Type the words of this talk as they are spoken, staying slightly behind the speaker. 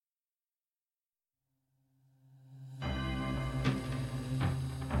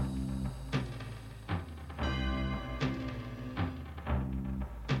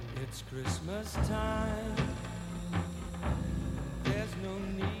It's Christmas time. There's no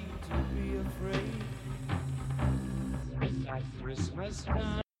need to be afraid. It's like Christmas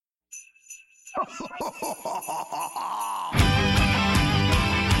time.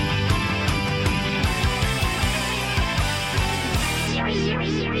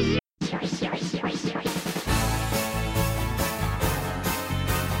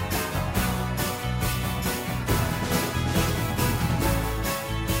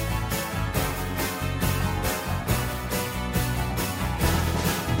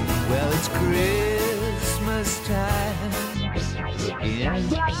 Well, it's Christmas time.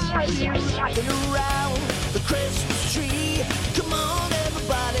 Rocking around the Christmas tree. Come on,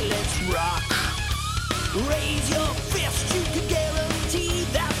 everybody, let's rock. Raise your fist, you can guarantee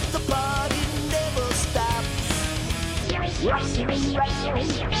that the party never stops. Have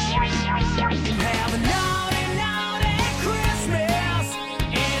a naughty, naughty Christmas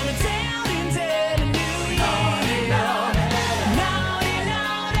in a town in New York. Naughty,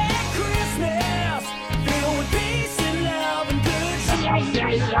 naughty Christmas filled with peace and love and good.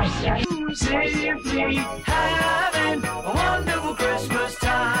 Simply having a wonderful Christmas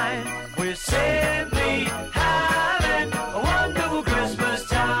time. We're simply having a wonderful Christmas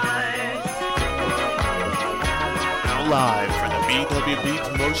time. Now live from the BWB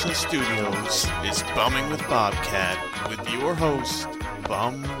Promotion Studios is Bumming with Bobcat with your host,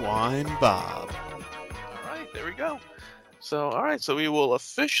 Bum Wine Bob. Alright, there we go. So we will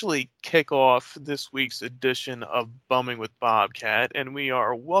officially kick off this week's edition of Bumming with Bobcat, and we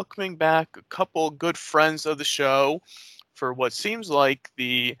are welcoming back a couple good friends of the show for what seems like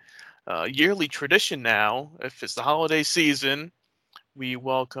the yearly tradition now. If it's the holiday season, we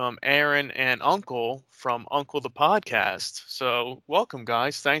welcome Aaron and Uncle from Uncle the Podcast. So welcome,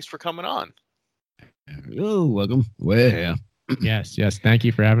 guys. Thanks for coming on. You're welcome. Well, Yes. Thank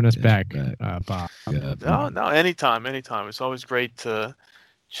you for having us back, Bob. No, anytime. It's always great to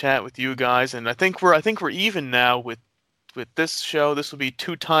chat with you guys, and I think we're even now with this show. This will be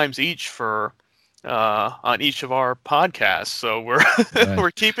 2 times each for on each of our podcasts. So we're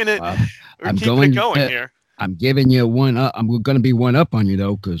we're keeping it going here. I'm giving you one up. I'm going to be one up on you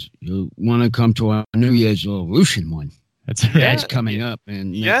though, because you want to come to our New Year's resolution one. That's coming up.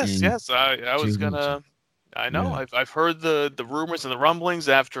 And yes. I was gonna. I know. Yeah. I've heard the rumors and the rumblings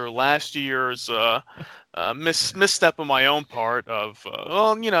after last year's misstep on my own part of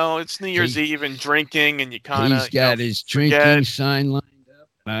it's New Year's Eve and drinking, and you kind of he's got his drinking sign lined up.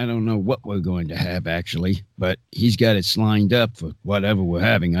 I don't know what we're going to have actually, but he's got it lined up for whatever we're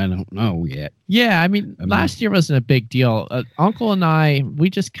having. I don't know yet. Yeah, I mean last year wasn't a big deal. Uncle and we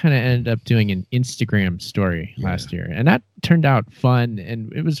just kind of ended up doing an Instagram story last year, and that turned out fun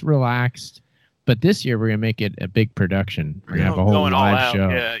and it was relaxed. But this year we're gonna make it a big production. We're gonna have a whole live show.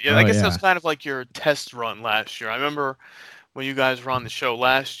 Yeah. I guess that was kind of like your test run last year. I remember when you guys were on the show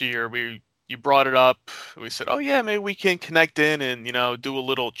last year, you brought it up. We said, "Oh yeah, maybe we can connect in and do a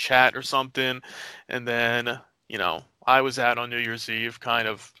little chat or something." And then I was out on New Year's Eve, kind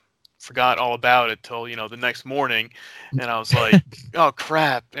of forgot all about it till the next morning, and I was like, "Oh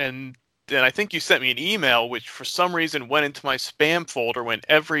crap!" And I think you sent me an email, which for some reason went into my spam folder when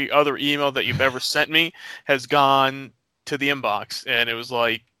every other email that you've ever sent me has gone to the inbox. And it was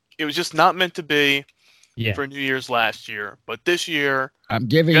like, it was just not meant to be for New Year's last year. But this year, I'm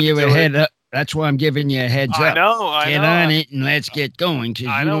giving you a head up. That's why I'm giving you a heads up. I know. Get on it and let's get going, because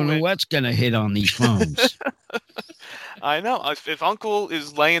you don't know what's going to hit on these phones. I know. If Uncle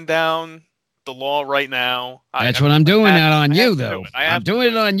is laying down the law right now. That's what I'm doing that on you, though. I'm doing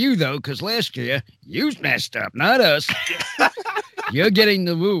it on you, though, because last year you messed up, not us. You're getting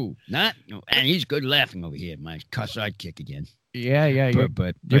the woo, and he's good laughing over here, my sidekick again. Yeah.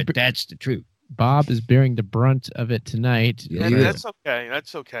 But that's the truth. Bob is bearing the brunt of it tonight. Yeah. That's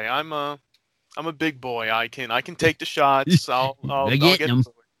okay. I'm a big boy. I can take the shots. I'll get them.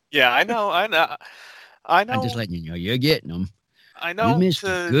 Yeah, I know. I'm just letting you know you're getting them. I know. You missed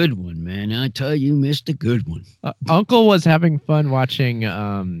a good one, man. I tell you, missed a good one. Uncle was having fun watching,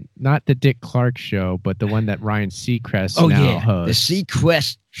 not the Dick Clark show, but the one that Ryan Seacrest hosts. The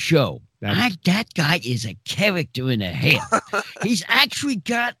Seacrest show. That guy is a character and a half. He's actually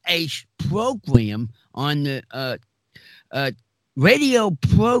got a program on the radio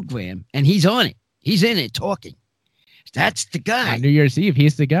program, and he's on it. He's in it talking. That's the guy. On New Year's Eve,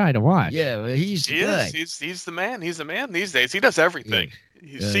 he's the guy to watch. Yeah, well, he's the guy. He's the man. He's the man these days. He does everything.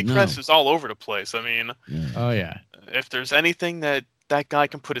 Seacrest is all over the place. I mean, if there's anything that guy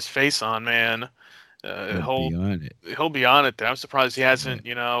can put his face on, man, he'll be on it. I'm surprised he hasn't,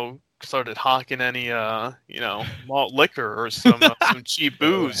 started hawking any malt liquor or some cheap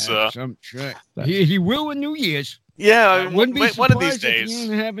booze. Some trick. He will in New Year's. Yeah, Wouldn't be one of these surprised if days.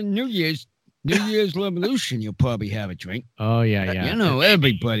 you have a New Year's Revolution. You'll probably have a drink. Oh yeah. You know,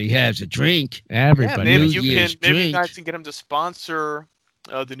 everybody has a drink. Everybody. Yeah, maybe New Year's maybe you drink. guys can get him to sponsor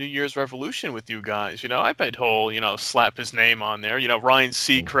the New Year's Revolution with you guys. I bet he'll slap his name on there. Ryan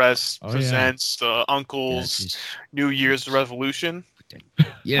Seacrest Oh, yeah. presents Uncle's New Year's Revolution.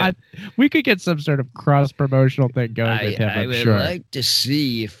 Yeah, We could get some sort of cross promotional thing going with him. I I'm would sure. like to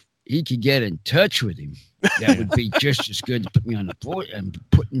see if he could get in touch with him. That would be just as good to put me on the board and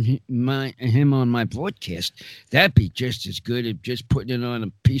putting him on my broadcast. That'd be just as good as just putting it on a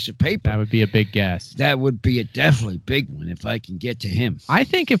piece of paper. That would be a big guess. That would be a definitely big one if I can get to him. I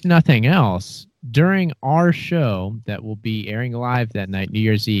think if nothing else, during our show that will be airing live that night, New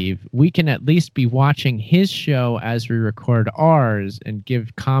Year's Eve, we can at least be watching his show as we record ours and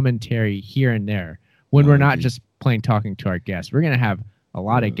give commentary here and there when we're not just talking to our guests. We're going to have a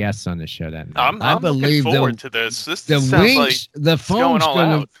lot of guests on the show that night. I believe looking forward to this. This The sounds rings, like the phone's going all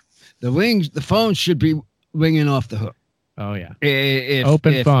gonna, out. the phone should be ringing off the hook. Oh, yeah. If,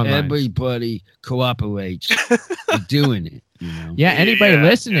 Open if phone lines. everybody cooperates with doing it, Yeah, anybody Yeah,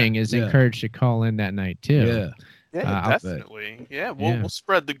 listening is yeah. encouraged to call in that night, too. Yeah. Yeah, I'll bet. definitely. Yeah, we'll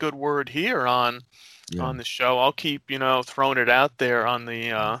spread the good word here on Yeah. the show. I'll keep throwing it out there on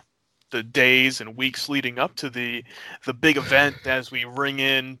the days and weeks leading up to the big event as we ring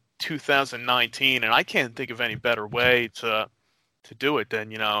in 2019, and I can't think of any better way to do it than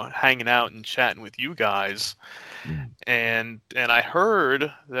hanging out and chatting with you guys. Yeah. And I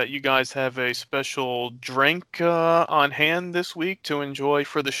heard that you guys have a special drink on hand this week to enjoy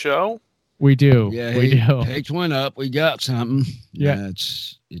for the show. We do. Yeah, we do. Picked one up. We got something. Yeah.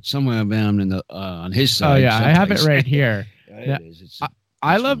 It's somewhere around in the on his side. Oh, yeah. I have it someplace. right here. Yeah, it is.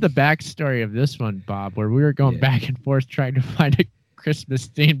 I love the backstory of this one, Bob, where we were going back and forth trying to find a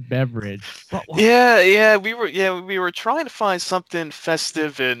Christmas-themed beverage. Yeah, we were trying to find something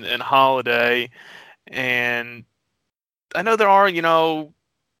festive and holiday, and I know there are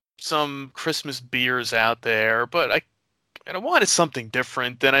some Christmas beers out there, but I wanted something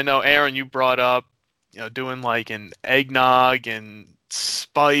different. And I know, Aaron, you brought up doing like an eggnog and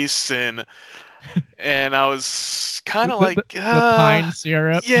spice and I was kind of like the pine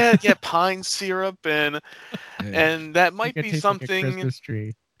syrup. Yeah, pine syrup and that might It be tastes like a something. Christmas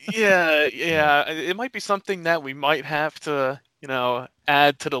tree. Yeah, it might be something that we might have to,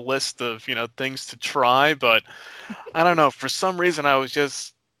 add to the list of, things to try, but I don't know, for some reason I was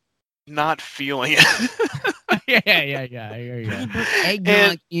just not feeling it. yeah. I hear you. Put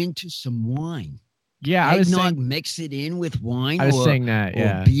eggnog into some wine. Yeah, I was Eggnog, saying, mix it in with wine I was or, saying that, or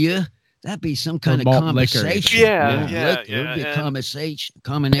yeah. beer. That'd be some kind of malt liquor. conversation. Yeah, Liquor. yeah, It'd be a and-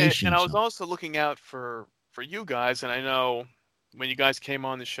 combination. And I was so. also looking out for you guys, and I know when you guys came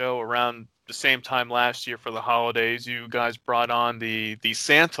on the show around the same time last year for the holidays, you guys brought on the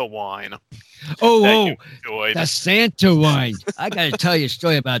Santa wine. Oh, that you enjoyed. the Santa wine. I got to tell you a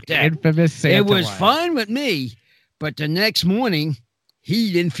story about that. Infamous Santa It was wine. fine with me, but the next morning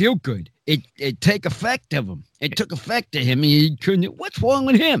he didn't feel good. It took effect of him. It took effect of him. And he couldn't. What's wrong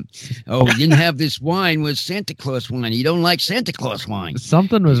with him? Oh, he didn't have this wine with Santa Claus wine. He don't like Santa Claus wine.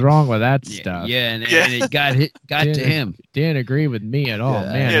 Something was wrong with that stuff. Yeah, and Yeah. it got to him. Didn't agree with me at all.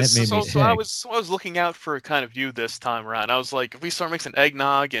 Yeah. Man, Yeah, that made so me sick. I was looking out for kind of you this time around. I was like, if we start mixing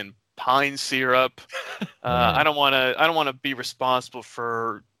eggnog and pine syrup, I don't want to be responsible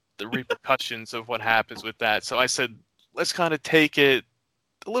for the repercussions of what happens with that. So I said, let's kind of take it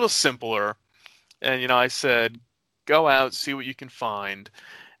a little simpler. And I said, go out, see what you can find,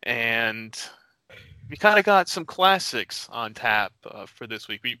 and we kind of got some classics on tap for this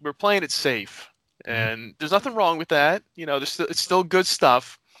week. We're playing it safe, and there's nothing wrong with that. It's still good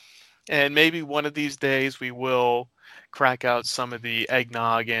stuff. And maybe one of these days we will crack out some of the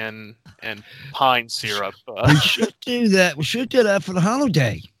eggnog and pine syrup. We should do that. We should do that for the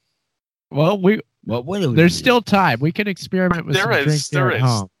holiday. Well, What do we there's do? still time. We can experiment with some drinks there at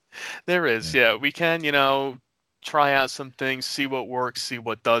home. There is, yeah. We can, try out some things, see what works, see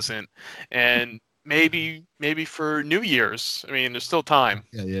what doesn't, and maybe for New Year's. I mean, there's still time.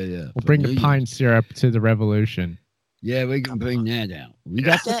 Yeah. We'll bring the pine syrup to the revolution. Yeah, we can bring that out. We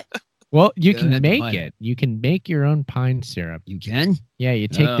got that? Well, you Yeah, can that's make fine. it. You can make your own pine syrup. You can? Yeah, you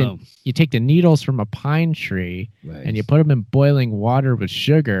take Oh, the needles from a pine tree right. and you put them in boiling water with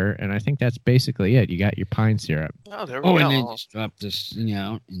sugar, and I think that's basically it. You got your pine syrup. Oh, there we Oh, go. and then just drop this thing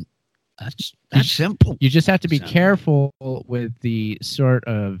out. And That's simple. You just have to be Simple. careful with the sort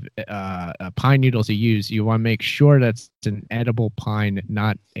of pine needles you use. You want to make sure that's an edible pine,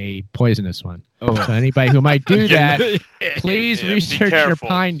 not a poisonous one. Oh. So anybody who might do that, please Yeah, be research your careful.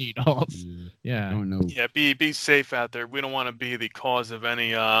 pine needles. I Yeah. don't know. Yeah, be safe out there. We don't want to be the cause of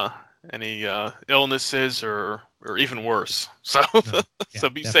any illnesses or even worse. So so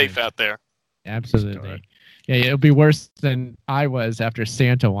be safe definitely. out there. Absolutely. Yeah, it'll be worse than I was after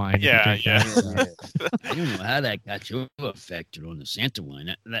Santa wine. if you Yeah, drink yeah. that. I don't know how that got you affected on the Santa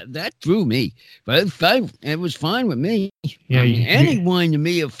wine. That threw me, but it was fine with me. Yeah, I mean, you- any wine to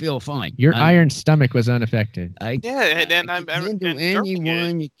me will feel fine. Your I iron stomach was unaffected. Yeah, and I I'm can handle and any drinking it.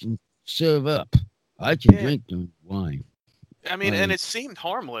 wine you can serve up. I can Yeah. drink the wine. I mean, and it seemed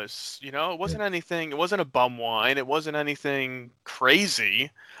harmless. You know, it wasn't anything. It wasn't a bum wine. It wasn't anything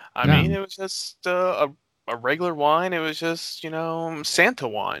crazy. I No. mean, it was just a regular wine. It was just Santa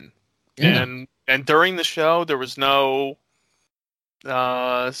wine. Yeah. And during the show, there was no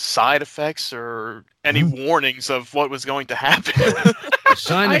side effects or any warnings of what was going to happen.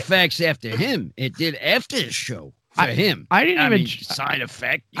 Side effects after him. It did after the show for him. I didn't even. mean, side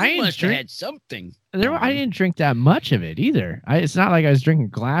effect. I You didn't must have drink- had something. I didn't drink that much of it either. It's not like I was drinking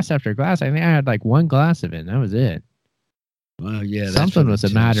glass after glass. I think I had like one glass of it, and that was it. Well, yeah, that's Something what was it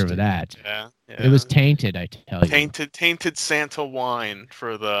the matter tastes with like. that. Yeah, It was tainted, I tell you. tainted Santa wine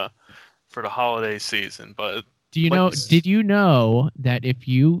for the holiday season. But Did you know that if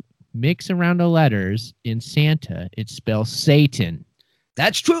you mix around the letters in Santa, it spells Satan?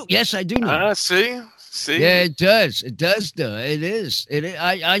 That's true. Yes, I do know. see, Yeah, it does. It does. It is. It is.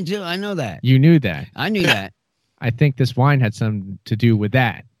 I do. I know that. You knew that. I knew that. I think this wine had something to do with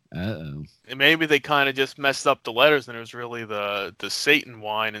that. Uh-oh. And maybe they kind of just messed up the letters, and it was really the Satan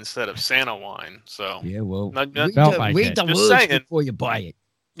wine instead of Santa wine. So Yeah, well, Not- read felt the, like read it. the Just words saying. before you buy it.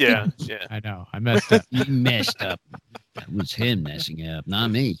 yeah. I know. I messed up. You messed up. It was him messing up,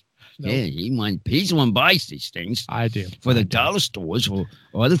 not me. No. Yeah, he's the one who buys these things I do. for the dollar stores or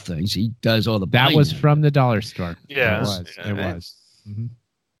other things. He does all the That buying. was from the dollar store. Yeah, It was. yeah. It was. Mhm.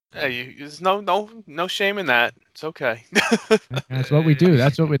 Hey, there's no shame in that. It's okay. That's what we do.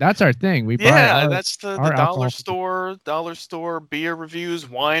 That's our thing. We buy Yeah, our- that's the our dollar alcohol. store beer reviews,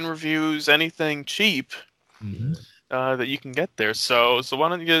 wine reviews, anything cheap Mhm. that you can get there. So why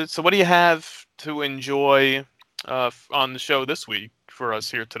don't you? So what do you have to enjoy on the show this week for us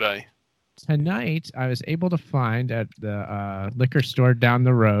here today? Tonight, I was able to find at the liquor store down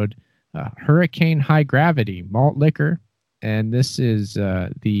the road Hurricane High Gravity malt liquor, and this is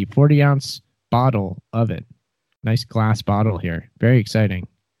the 40-ounce bottle of it. Nice glass bottle here. Very exciting.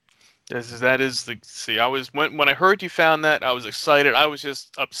 That is the see. I was when I heard you found that, I was excited. I was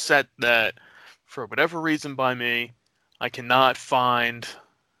just upset that for whatever reason by me, I cannot find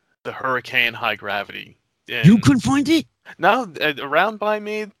the Hurricane High Gravity. You couldn't find it? No, around by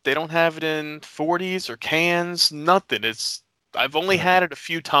me, they don't have it in 40s or cans. Nothing. I've only had it a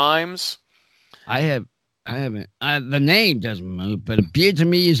few times. I haven't. The name doesn't move, but a beer to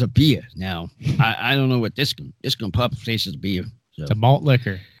me is a beer. Now, I don't know what this can pop tastes as beer. So. It's a malt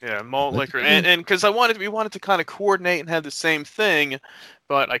liquor. Yeah, malt Let's liquor, see. and because we wanted to kind of coordinate and have the same thing,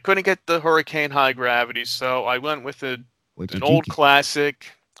 but I couldn't get the Hurricane High Gravity, so I went with What did an you old get?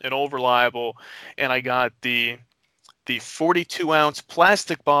 classic, an old reliable, and I got the 42-ounce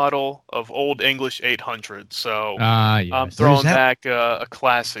plastic bottle of Olde English 800. So Yes. I'm throwing that? back a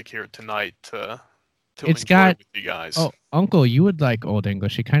classic here tonight to It's enjoy got- with you guys. Oh, Uncle, you would like Old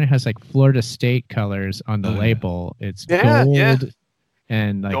English. It kind of has like Florida State colors on the Oh, yeah. label. It's Yeah, gold yeah.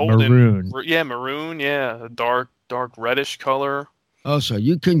 and like Gold and maroon. Yeah, maroon. Yeah, a dark reddish color. Oh, so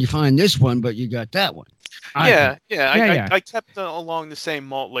you couldn't find this one, but you got that one. Yeah. Yeah. I kept along the same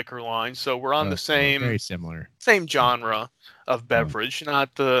malt liquor line, so we're on the Very same similar. genre of beverage,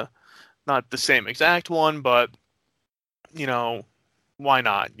 not the same exact one, but why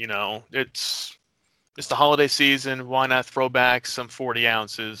not? It's the holiday season. Why not throw back some 40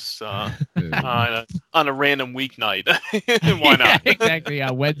 ounces on a random weeknight? Why not? Exactly.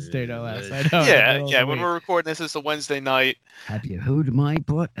 On Wednesday, no less. I know. Yeah. When we're recording this, it's a Wednesday night. Have you heard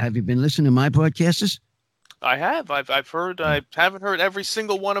Have you been listening to my podcasts? I have. I've heard. I haven't heard every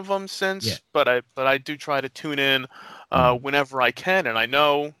single one of them since, Yeah. but I do try to tune in whenever I can, and I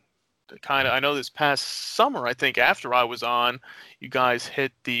know this past summer, I think after I was on, you guys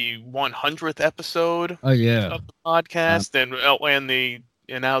hit the 100th episode Oh yeah. of the podcast, and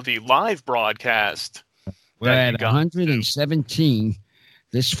now the live broadcast. We're that you at got 117.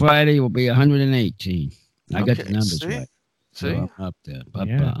 This Friday will be 118. I got the Okay, numbers see? right. So See? I'm up there.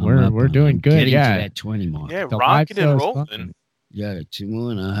 Yeah, I'm we're doing good, Getting yeah. to that 20 mark. Yeah, The rocking live and show is rolling. fun. got a 2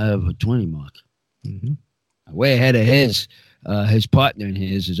 and I have a 20 mark. Mm-hmm. Way ahead of his partner in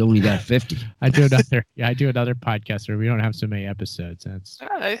his has only got 50. I do another podcast where we don't have so many episodes. That's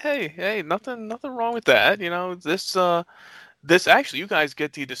Hey, nothing wrong with that. You know, this actually, you guys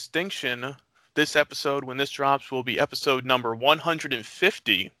get the distinction. This episode, when this drops, will be episode number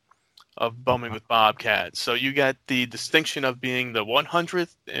 150 of Bumming with Bobcat. So you get the distinction of being the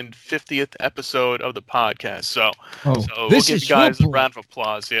 150th episode of the podcast. So we'll this give is you guys a your round of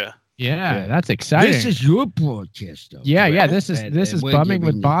applause. Yeah. yeah, that's exciting. This is your broadcast, though. yeah. correct? This is we're Bumming giving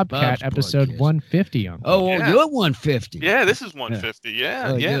with you Bobcat, Bob's episode broadcast. 150. Uncle. Oh, Yeah. you're 150. Yeah, this is 150. Yeah.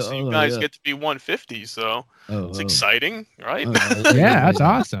 Oh, yeah. So you Oh, guys yeah. get to be 150. So it's Oh. exciting, right? Oh, Yeah, that's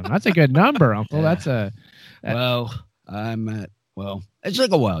awesome. That's a good number, Uncle. Yeah. That's a Well, it's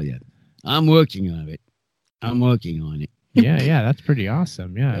like a while yet. I'm working on it. yeah. That's pretty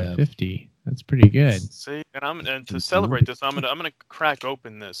awesome. Yeah, Yeah. 50. That's pretty good. See, and to celebrate this, I'm gonna crack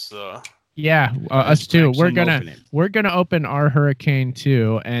open this. Yeah, us too. Crack some We're gonna open our Hurricane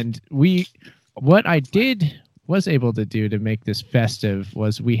too, and what I was able to do to make this festive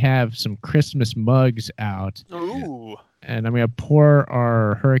was we have some Christmas mugs out, Ooh. and I'm gonna pour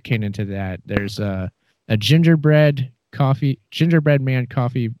our Hurricane into that. There's a gingerbread man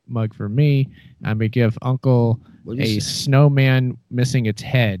coffee mug for me. I'm gonna give Uncle What a is snowman missing its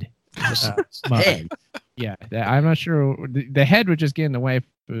head. that? mug. Head. Yeah, I'm not sure. The head would just get in the way if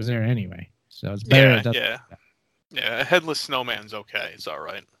it was there anyway. So it's better. it doesn't- Yeah. A headless snowman's okay. It's all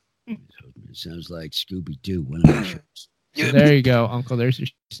right. It sounds like Scooby Doo. One of the shows. So there you go, Uncle. There's your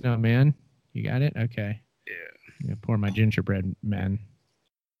snowman. You got it? Okay. Yeah. I'm gonna pour my gingerbread man.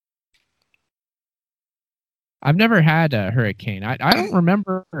 I've never had a Hurricane. I don't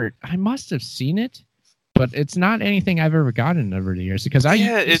remember. I must have seen it, but it's not anything I've ever gotten over the years because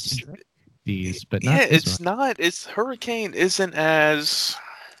used to drink these, but not this it's one. not. It's Hurricane isn't as,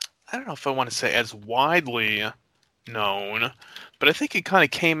 I don't know if I want to say as widely known, but I think it kind of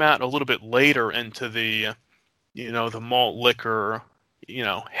came out a little bit later into the, the malt liquor,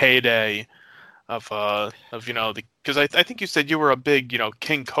 heyday of because I think you said you were a big,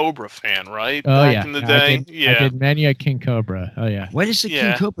 King Cobra fan, right? Oh Back yeah, in the I day. did many a King Cobra. Oh yeah, What does the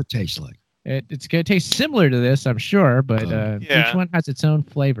Yeah. King Cobra taste like? it's gonna taste similar to this, I'm sure, but Yeah. each one has its own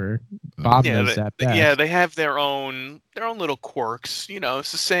flavor. Bob Yeah, knows that best. yeah, they have their own little quirks.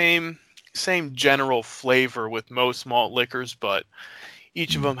 It's the same general flavor with most malt liquors, but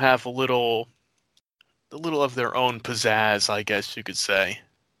each of them have a little of their own pizzazz, I guess you could say.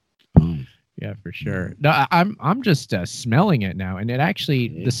 Yeah, for sure. No, I'm just smelling it now, and it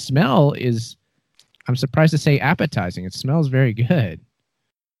actually the smell is. I'm surprised to say appetizing. It smells very good.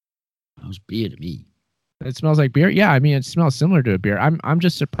 How's beer to me? It smells like beer. Yeah, I mean it smells similar to a beer. I'm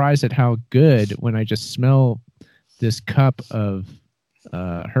just surprised at how good when I just smell this cup of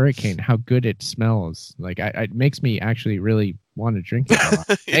Hurricane, how good it smells. Like it makes me actually really want to drink it a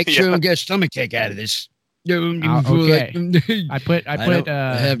lot. Make sure you don't get a stomach ache out of this. Okay. I put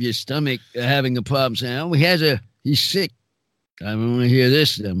have your stomach having a problem saying, "Oh, he's sick." I don't want to hear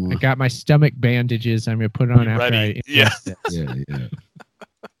this anymore. I got my stomach bandages. I'm gonna put it on You after ready? I Yeah. ingest it. Yeah.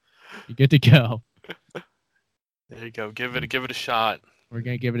 You're good to go. There you go. Give it a shot. We're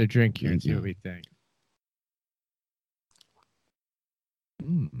gonna give it a drink here and Thank see you. what we think.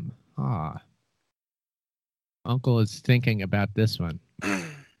 Uncle is thinking about this one.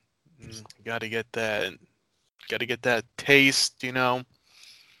 Got to get that taste.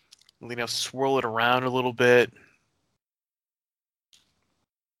 Swirl it around a little bit.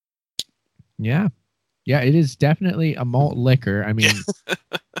 Yeah, it is definitely a malt liquor. I mean,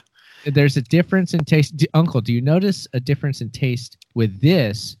 there's a difference in taste. Uncle, do you notice a difference in taste with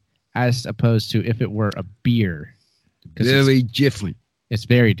this as opposed to if it were a beer? 'Cause Very different. it's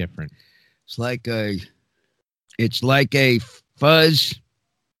very different. It's like a fuzz.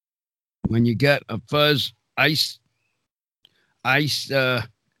 When you get a fuzz ice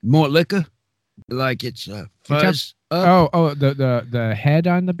malt liquor, like it's a fuzz. The head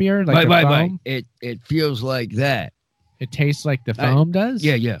on the beer, like the foam. It feels like that. It tastes like the foam does.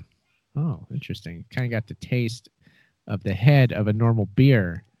 Yeah. Oh, interesting. Kind of got the taste of the head of a normal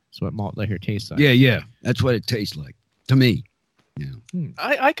beer. That's what malt liquor tastes like. Yeah. That's what it tastes like to me. Yeah.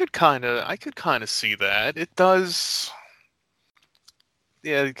 I could kind of see that. It does.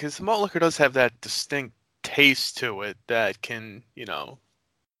 Yeah, because the malt liquor does have that distinct taste to it that can,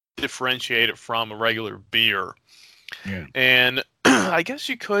 differentiate it from a regular beer. Yeah. And I guess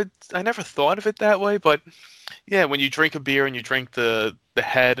you could. I never thought of it that way, but yeah, when you drink a beer and you drink the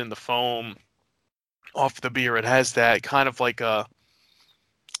head and the foam off the beer, it has that kind of like a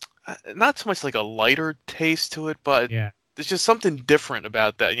not so much like a lighter taste to it, but Yeah. there's just something different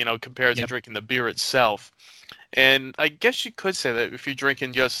about that, compared to drinking the beer itself. And I guess you could say that if you're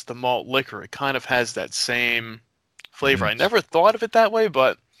drinking just the malt liquor, it kind of has that same flavor. I never thought of it that way,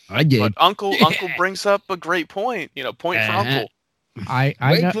 but I did. But Uncle brings up a great point. Point for Uncle. I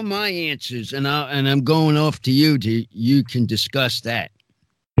Wait know, for my answers, and I'm going off to you. You can discuss that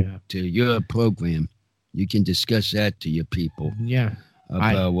to your program. You can discuss that to your people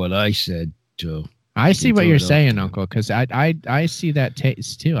about what I said. So I see what you're saying, Uncle, because I see that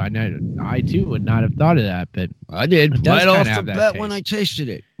taste too. I know I too would not have thought of that, but I did right off the bat when taste. I tasted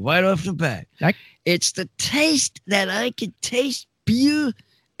it. Right off the bat, it's the taste that I could taste beer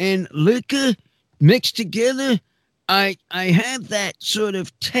and liquor mixed together. I have that sort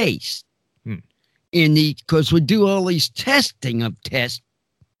of taste because we do all these testing of test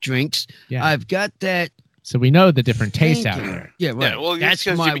drinks. Yeah. I've got that. So we know the different tastes out there. Yeah, right. Yeah, well, that's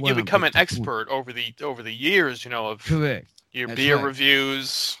because you become an expert over the years, of correct. Your beer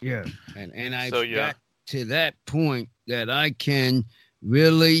reviews. Yeah, and I've got to that point that I can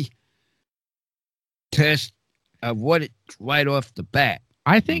really test what it right off the bat.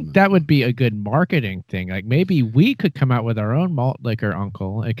 I think that would be a good marketing thing. Like maybe we could come out with our own malt liquor,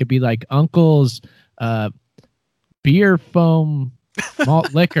 Uncle. It could be like Uncle's beer foam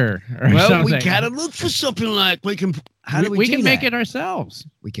malt liquor or something. We gotta look for something like we can. We can make it ourselves.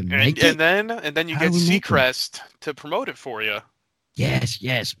 We can make it, and then you get Seacrest to promote it for you. Yes.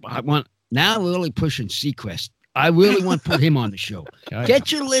 I want now. Really pushing Seacrest. I really want to put him on the show.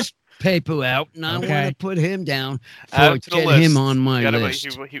 Get your list paper out, and I want to put him down for get him on my list.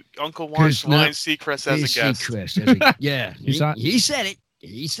 Uncle wants Ryan Seacrest as a guest. Yeah, he said it.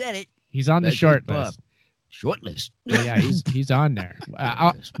 He said it. He's on the short list. Short list. Yeah, he's on there.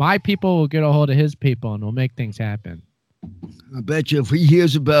 My people will get a hold of his people, and we'll make things happen. I bet you if he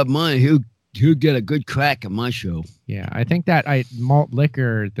hears about mine, he'll get a good crack at my show. Yeah, I think that malt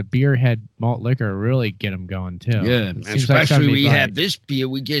liquor, the beerhead malt liquor, really get him going too. Yeah, especially we have this beer,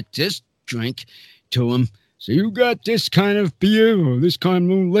 we get this drink to him. So you got this kind of beer or this kind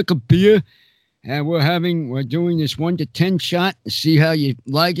of liquor beer, and we're doing this 1 to 10 shot to see how you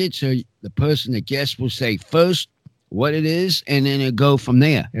like it. So the person that guests will say first what it is, and then it'll go from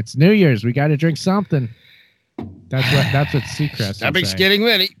there. It's New Year's. We got to drink something. That's what Seacrest. Topic's getting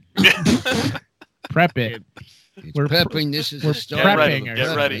ready. Prep it. We're prepping. This is we're a start.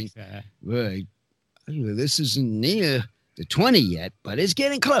 Get ready. Right. This isn't near the 20 yet, but it's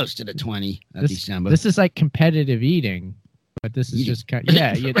getting close to the 20 of December. This is like competitive eating, but this is just kind of,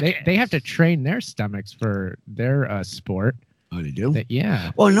 they have to train their stomachs for their sport. Oh, they do?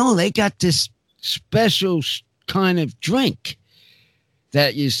 Yeah. Oh, no, they got this special kind of drink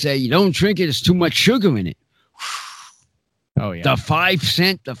that you say you don't drink it, it's too much sugar in it. Oh, yeah. The 5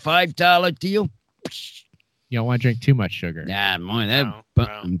 cent, the $5 deal. You don't want to drink too much sugar. Nah, man,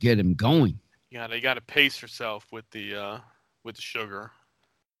 that get him going. Yeah, you got to pace yourself with the sugar.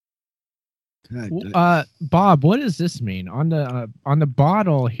 Bob, what does this mean on the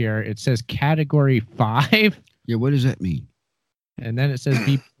bottle here? It says Category 5. Yeah, what does that mean? And then it says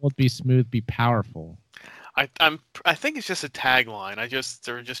 "Be bold, be smooth, be powerful." I think it's just a tagline.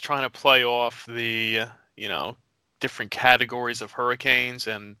 They're just trying to play off the different categories of hurricanes,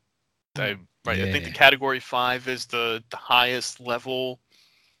 and I think the Category 5 is the highest level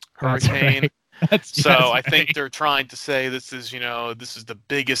hurricane. That's I think they're trying to say this is the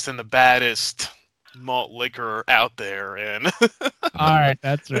biggest and the baddest malt liquor out there, and all right,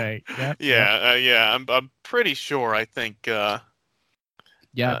 that's right. Yep. I'm pretty sure. I think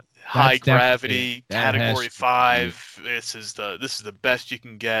That's high gravity Category 5. This is the best you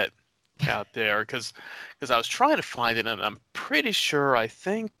can get out there, because I was trying to find it, and I'm pretty sure. I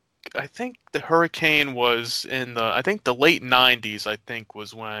think the hurricane was in the late 90s. I think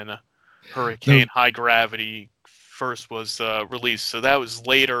was when Hurricane High Gravity first was released. So that was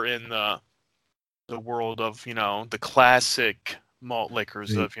later in the world of the classic malt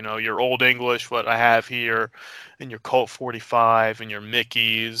liquors of your Olde English, what I have here, and your Colt 45 and your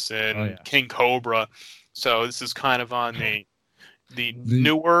Mickey's and King Cobra. So this is kind of on the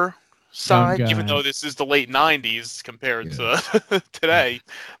newer side, even though this is the late 90s compared to today.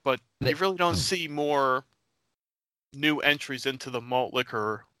 But you really don't see more new entries into the malt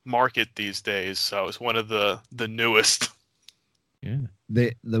liquor market these days. So it's one of the newest. Yeah.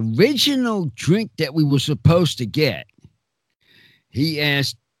 The original drink that we were supposed to get, he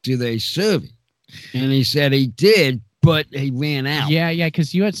asked, do they serve it? And he said he did, but he ran out. Yeah,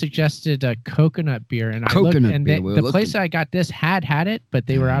 because you had suggested a coconut beer, and the place I got this had it, but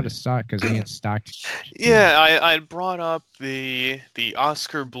they were out of stock because they had stocked. Yeah, I brought up the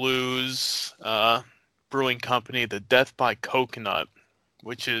Oscar Blues brewing company, the Death by Coconut,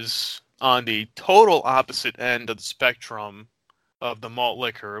 which is on the total opposite end of the spectrum of the malt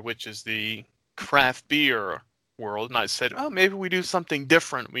liquor, which is the craft beer world. And I said, oh, maybe we do something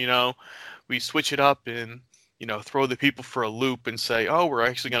different. We switch it up and, throw the people for a loop and say, oh, we're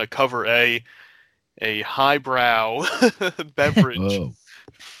actually going to cover a highbrow beverage. Oh.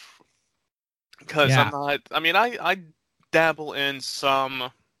 Because Yeah. I dabble in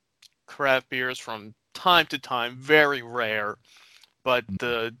some craft beers from time to time, very rare. But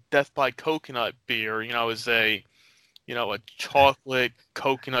the Death by Coconut beer, is a chocolate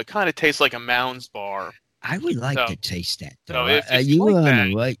coconut, kind of tastes like a Mounds bar. I would like So- to taste that. so Though. if it's You like were on that-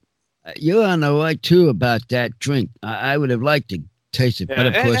 the right. You're on the right too about that drink. I would have liked to taste it, but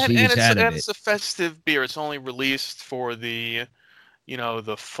of course he was out of it's it. a festive beer. It's only released for the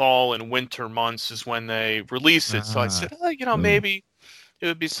fall and winter months is when they release it. So I said, maybe it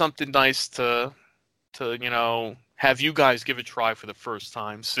would be something nice to have you guys give it a try for the first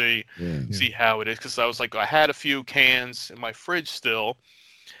time, see how it is. Because I was like, I had a few cans in my fridge still,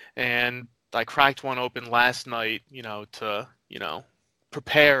 and I cracked one open last night, to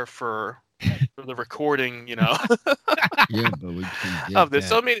prepare for the recording, Yeah, but we can get of this.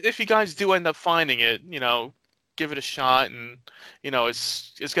 that. So if you guys do end up finding it, give it a shot, and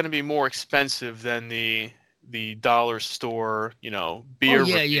it's going to be more expensive than the dollar store, beer. Oh,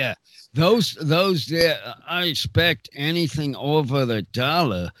 yeah. Those there. I expect anything over the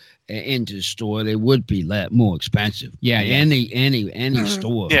 $1 in the store, they would be more expensive. Yeah. Any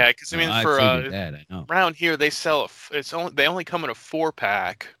store. Yeah, because I for figured that. I know. around here they sell they only come in a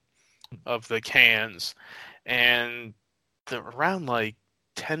 4-pack of the cans, and they're around like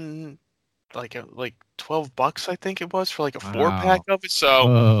 10, like $12, I think it was, for like a 4-pack of it. So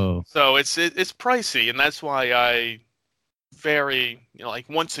Oh. so it's pricey, and that's why I like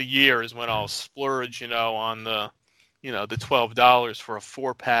once a year is when I'll splurge, on the the $12 for a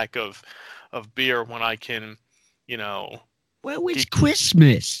 4-pack of beer when I can, Well, it's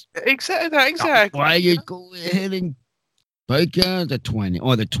Christmas. exactly. Why you go ahead and break out the 20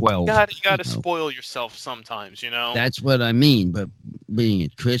 or the 12? You gotta you know. spoil yourself sometimes, That's what I mean. But being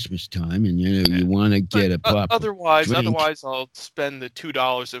at Christmas time, and you want to get a proper Otherwise, drink. I'll spend the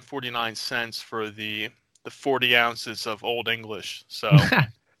 $2.49 for the 40 ounces of Old English. So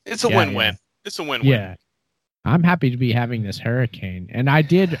it's a Yeah, win-win. It's a win-win. Yeah. I'm happy to be having this hurricane. And I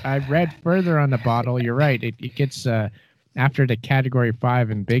read further on the bottle. You're right. It gets, after the category 5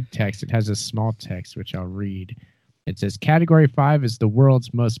 in big text, it has a small text, which I'll read. It says, category 5 is the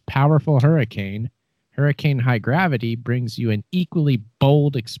world's most powerful hurricane. Hurricane high gravity brings you an equally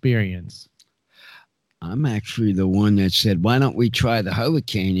bold experience. I'm actually the one that said, "Why don't we try the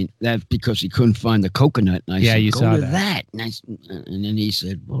hurricane?" And that's because he couldn't find the coconut. And I Yeah, said, you "Go saw to that." And then he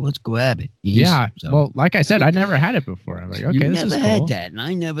said, "Well, let's grab it." So, Well, like I said, I never had it before. I'm like, okay, you this never is had cool. that, and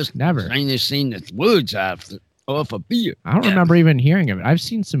I never seen the words off a beer. I don't remember even hearing of it. I've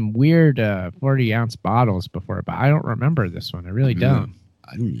seen some weird 40-ounce bottles before, but I don't remember this one. I really don't.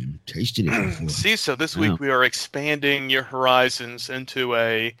 I don't even tasted it before. See, so this Wow. week we are expanding your horizons into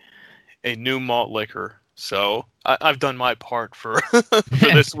a new malt liquor. So I've done my part for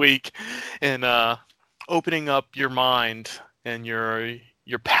this week in opening up your mind and your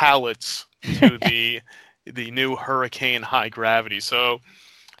palates to the new Hurricane High Gravity. So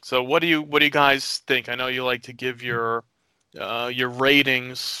what do you guys think? I know you like to give your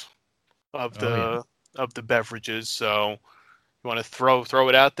ratings of the beverages. So you want to throw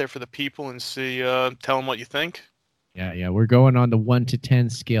it out there for the people and see tell them what you think? Yeah. We're going on the 1 to 10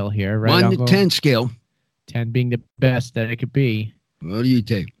 scale here, right? 1 Uncle? to 10 scale. 10 being the best that it could be. What do you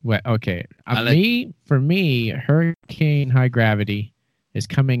think? Well, okay. I For me, Hurricane High Gravity is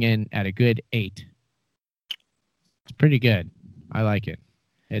coming in at a good 8. It's pretty good. I like it.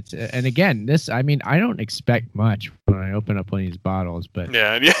 It's and again, I don't expect much when I open up one of these bottles, but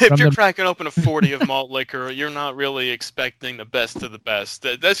Yeah. If you're cracking open a 40 of malt liquor, you're not really expecting the best of the best.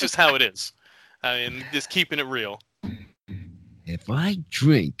 That's just how it is. I mean, just keeping it real. If I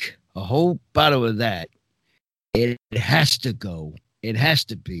drink a whole bottle of that, it has to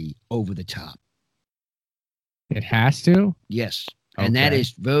be over the top. it has to. Yes. And that Okay.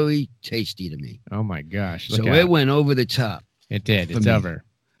 is very tasty to me. Oh my gosh! So Look it out. went over the top. It did. for It's me. over.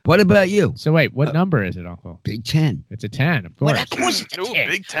 What about you? So wait, what number is it, Uncle? Big 10. It's a 10, of Well, course. of course it's a Ooh,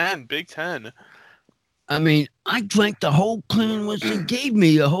 10. Big Ten. I mean, I drank the whole can which they gave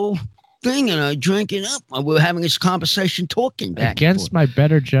me, the whole thing, and I drank it up. We were having this conversation talking back and Against forth. my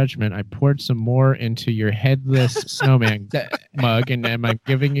better judgment, I poured some more into your headless snowman mug, and am I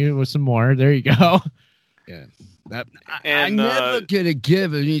giving you some more? There you go. Yeah. I And never could have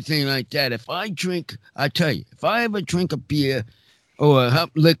given anything like that. If I ever drink a beer or a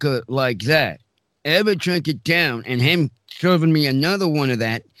hop liquor like that, ever drink it down and him serving me another one of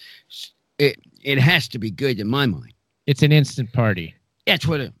that, it has to be good in my mind. It's an instant party. That's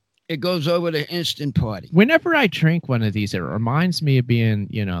what it goes over the instant party. Whenever I drink one of these, it reminds me of being,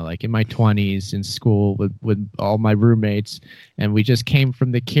 like in my 20s in school with all my roommates, and we just came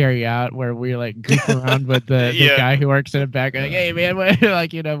from the carry out where we like goofing around with the guy who works in the back, like, hey man,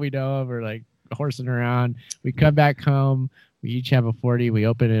 like, we know him, we're like horsing around. We come back home, we each have a 40, we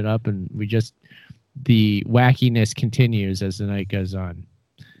open it up, and the wackiness continues as the night goes on.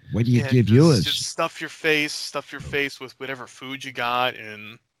 What do you give yours? Just stuff your face with whatever food you got,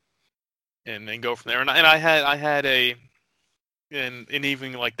 and then go from there. And I had an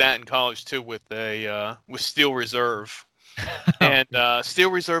evening like that in college too with Steel Reserve, and Steel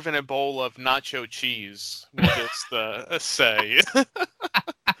Reserve and a bowl of nacho cheese. We'll just say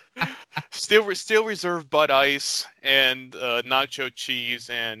Steel Reserve Bud Ice and nacho cheese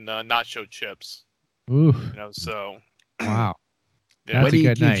and nacho chips. Ooh, so wow. Yeah. What do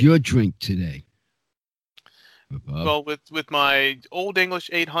you give your drink today? Well, with my Olde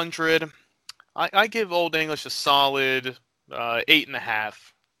English 800. I give Olde English a solid 8.5.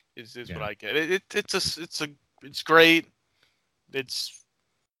 Is what I get. It's great. It's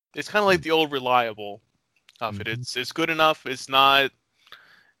kind of like the old reliable of it. It's good enough. It's nothing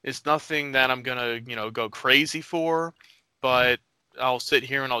that I'm gonna go crazy for, but I'll sit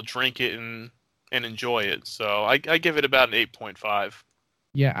here and I'll drink it and enjoy it. So I give it about an 8.5.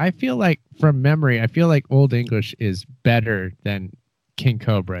 Yeah, I feel like from memory, Olde English is better than King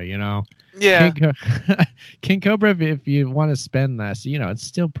Cobra. Yeah. King Cobra, if you want to spend less, it's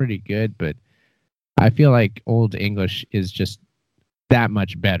still pretty good, but I feel like Olde English is just that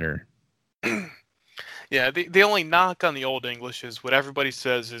much better. Yeah, the only knock on the Olde English is what everybody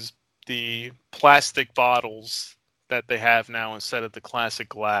says is the plastic bottles that they have now instead of the classic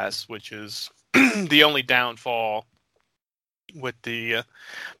glass, which is the only downfall with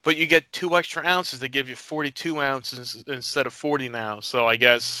but you get 2 extra ounces. They give you 42 ounces instead of 40 now. So I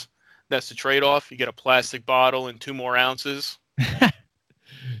guess that's the trade-off. You get a plastic bottle and 2 more ounces.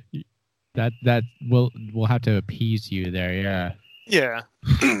 that we'll have to appease you there. Yeah. Yeah.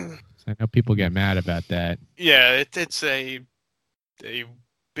 I know people get mad about that. Yeah, it's a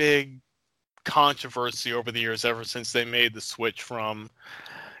big controversy over the years ever since they made the switch from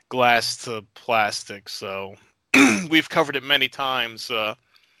glass to plastic. So we've covered it many times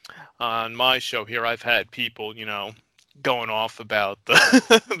on my show here. I've had people, going off about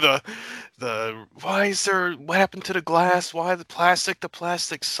the what happened to the glass? Why the plastic? The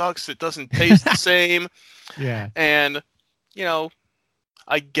plastic sucks. It doesn't taste the same. Yeah. And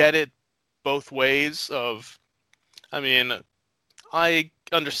I get it both ways I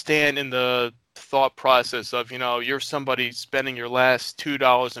understand in the thought process of, you're somebody spending your last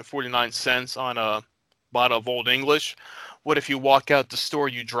 $2.49 on a bottle of Olde English. What if you walk out the store,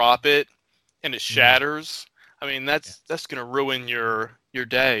 you drop it, and it shatters? That's going to ruin your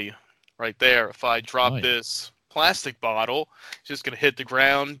day right there. If I drop this plastic bottle, it's just going to hit the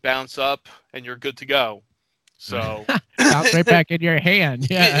ground, bounce up, and you're good to go. So bounce right back in your hand.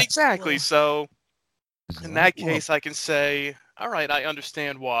 Yeah, exactly. So in that case, I can say, all right, I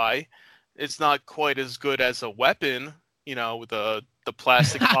understand why it's not quite as good as a weapon, with the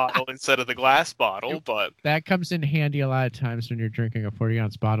plastic bottle instead of the glass bottle, but that comes in handy a lot of times when you're drinking a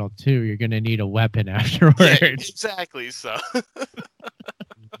 40-ounce bottle too. You're going to need a weapon afterwards. Yeah, exactly. So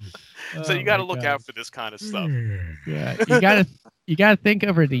so you got to look out for this kind of stuff. Yeah, you got to think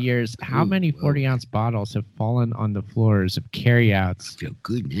over the years how many 40-ounce bottles have fallen on the floors of carryouts feel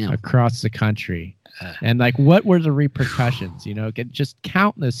good now across the country. And what were the repercussions? Just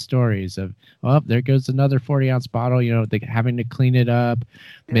countless stories of, there goes another 40-ounce bottle. Having to clean it up.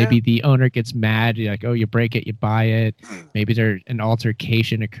 Maybe the owner gets mad. You're like, you break it, you buy it. Maybe an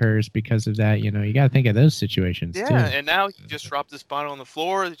altercation occurs because of that. You got to think of those situations too. Yeah, and now you just drop this bottle on the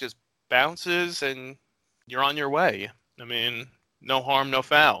floor. It just bounces, and you're on your way. No harm, no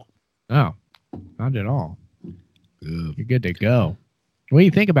foul. Oh, not at all. You're good to go. What do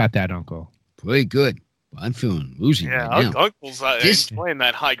you think about that, Uncle? Pretty good. I'm feeling woozy right now. Uncle's enjoying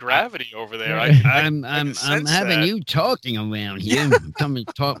that high gravity over there. I'm having you talking around here. Come and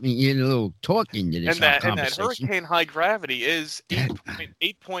talk me in a little talking to this conversation. And that hurricane high gravity is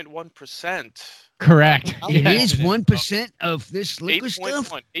 8.1%. Correct. It is 1% of this liquid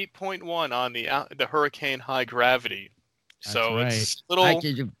stuff. 8.1 on the hurricane high gravity. That's so right. it's little.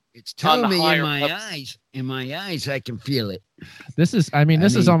 It's On telling the me in higher my levels. eyes. In my eyes, I can feel it. This is, I mean, I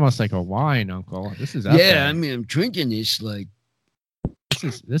this is mean- almost like a wine, Uncle. This is up Yeah, there. I mean, I'm drinking this like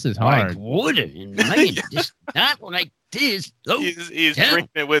This is like hard. water, and man, just not like this. Oh, He's hell.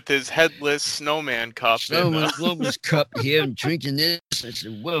 drinking it with his headless snowman cup. So and, my Global's cup here and drinking this. I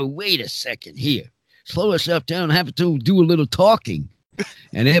said, whoa, wait a second here. Slow yourself down. Have to do a little talking.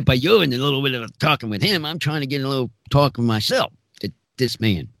 And if by you and a little bit of talking with him, I'm trying to get a little talking myself at this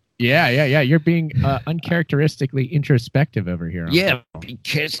man. Yeah. You're being uncharacteristically introspective over here. Uncle. Yeah,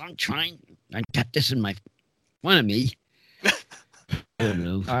 because I'm trying. I got this in my front of me. I don't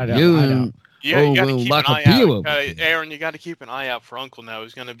know. I know, You I know. and- yeah, you got to well, keep like an a eye beer out. over here. Aaron, you got to keep an eye out for Uncle now.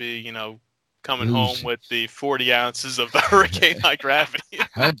 He's going to be, coming Who's- home with the 40 ounces of hurricane high gravity.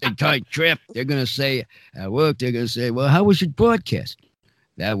 Had the tight trip. They're gonna say at work. They're gonna say, "Well, how was your broadcast?"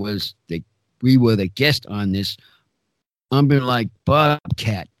 That was we were the guest on this like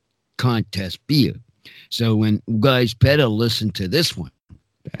Bobcat contest beer. So when you guys better listen to this one.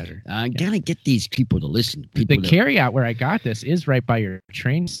 Better. I gotta get these people to listen. The People that- carry out where I got this is right by your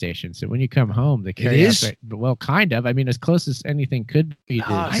train station. So when you come home, the carry is? out, well, kind of. I mean, as close as anything could be. To,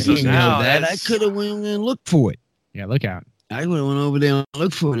 Ah, I So didn't now know that. I that's- could have went and looked for it. yeah, look out. I would have went over there and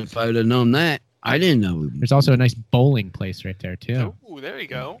looked for it if I would have known that. I didn't know. There's also a nice bowling place right there too. Ooh, there you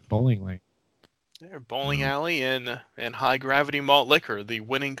go. Bowling lane. There, bowling alley and high gravity malt liquor, the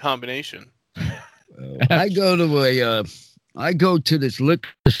winning combination. I go to this liquor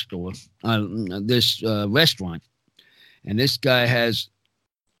store, this restaurant, and this guy has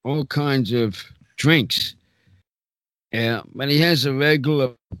all kinds of drinks. Yeah, but he has a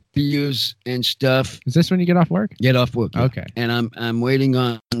regular beers and stuff. Is this when you get off work? Get off work. yeah. Okay. And I'm waiting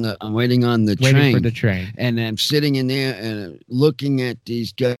on the Waiting train. for the train. And I'm sitting in there and looking at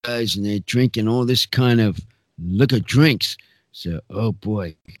these guys, and they're drinking all this kind of liquor drinks. So, oh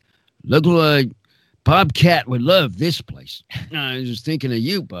boy, look like Bobcat would love this place. I was just thinking of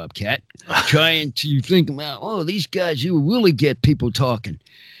you, Bobcat, trying to think about, oh, these guys, you really get people talking.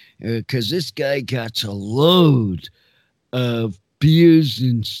 Because this guy got a load of beers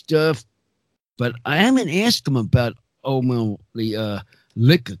and stuff, but I haven't asked him about, the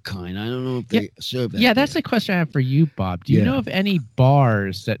liquor kind. I don't know if they serve that. Yeah, that's there. the question I have for you, Bob. Do you Yeah. know of any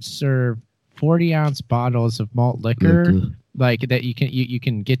bars that serve 40-ounce bottles of malt liquor, like that you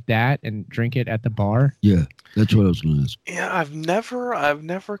can get that and drink it at the bar? Yeah, that's what I was going to ask. Yeah, I've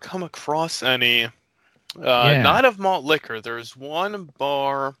never come across any. Not of malt liquor. There's one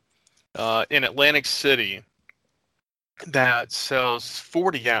bar in Atlantic City that sells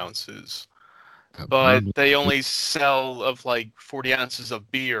 40 ounces, but they only sell of like 40 ounces of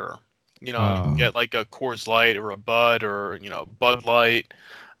beer. You can get like a Coors Light or a Bud or Bud Light,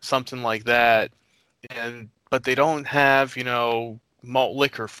 something like that. But they don't have malt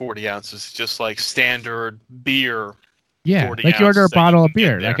liquor 40 ounces, just like standard beer. Yeah, 40 like you order a ounces that bottle you of can get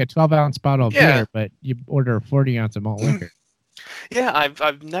beer, like there. a 12-ounce bottle of Yeah. beer, but you order a 40-ounce of malt liquor. Yeah,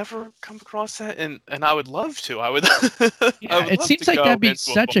 I've never come across that, and I would love to. I would. Yeah, I would it love seems to like go that'd be into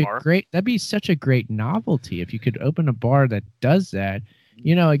such a bar. great novelty if you could open a bar that does that.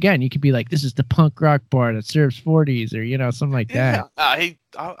 Again, you could be like, this is the punk rock bar that serves 40s or something like Yeah, that.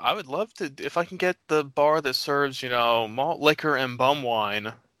 I would love to if I can get the bar that serves malt liquor and bum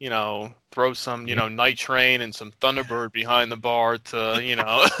wine. Throw some Night Train and some Thunderbird behind the bar to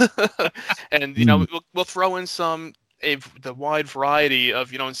and we'll throw in the wide variety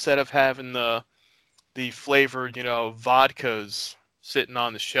of instead of having the flavored vodkas sitting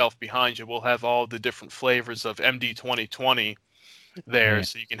on the shelf behind you, we'll have all the different flavors of MD 2020 there, Yeah.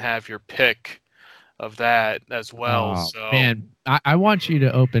 so you can have your pick of that as well. Oh, So man, I want you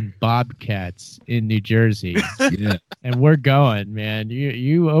to open Bobcats in New Jersey, Yeah. and we're going, man.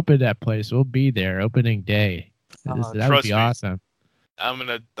 You open that place, we'll be there opening day. That would trust be me. awesome. I'm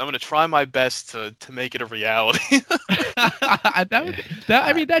gonna try my best to make it a reality.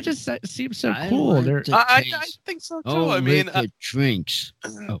 that just seems so I cool. like They're- to I taste think so too. all I mean, liquor drinks.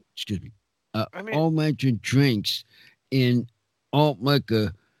 Oh, excuse me. I mean- All liquor drinks in all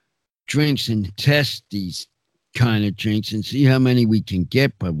liquor drinks and test these kind of drinks and see how many we can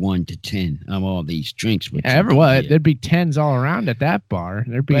get by 1 to 10 of all these drinks. which ever would what? be- There'd be 10s all around at that bar.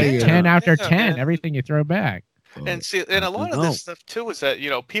 There'd be Yeah. 10 after Yeah, 10, man. everything you throw back. and see, and a lot of this stuff too is that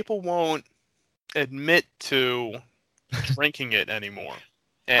people won't admit to drinking it anymore,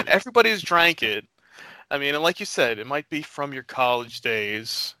 and everybody's drank it. I mean, and like you said, it might be from your college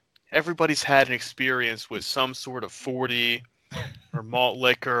days. Everybody's had an experience with some sort of 40 or malt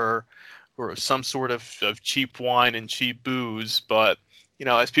liquor or some sort of cheap wine and cheap booze. But,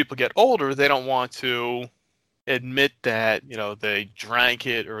 as people get older, they don't want to admit that, they drank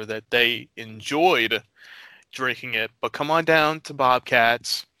it or that they enjoyed drinking it. But come on down to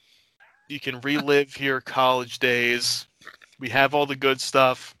Bobcats. You can relive your college days. We have all the good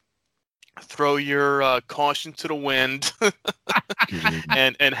stuff. Throw your caution to the wind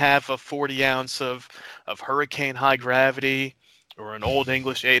and have a 40 ounce of Hurricane High Gravity or an Olde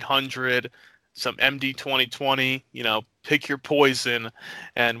English 800, some MD 2020. Pick your poison,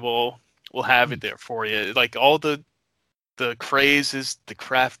 and we'll have it there for you. Like all the craze is the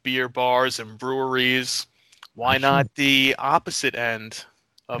craft beer bars and breweries. Why not the opposite end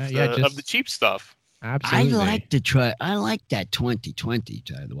of the cheap stuff? Absolutely. I like that 2020,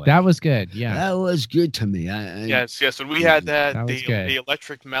 by the way. That was good. Yeah. That was good to me. Yes. When we had That was good. the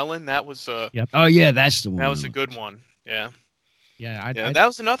electric melon, that was Yep. Oh yeah, that's the one. that was a good one. Yeah. Yeah. That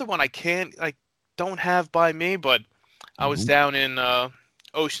was another one I don't have by me, but I was down in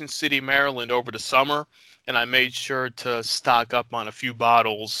Ocean City, Maryland over the summer, and I made sure to stock up on a few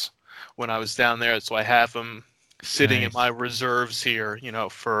bottles when I was down there, so I have them sitting in my reserves here,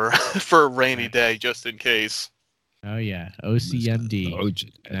 for a rainy day, just in case. Oh yeah, OCMD. Loads of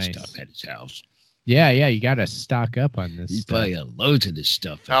that Nice. stuff at his house. Yeah, you got to stock up on this. He's stuff. probably got loads of this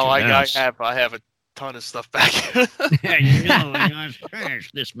stuff. At Oh, your house. I have a ton of stuff back here. Yeah,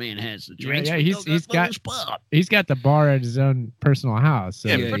 trash. This man has the drinks. Yeah, we he's don't got- his pub. He's got the bar at his own personal house. So.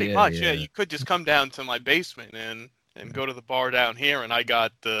 Yeah, pretty yeah, much. yeah. Yeah, you could just come down to my basement and go to the bar down here, and I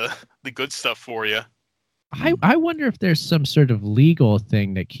got the good stuff for you. I wonder if there's some sort of legal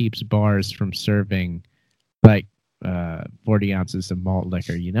thing that keeps bars from serving like 40 ounces of malt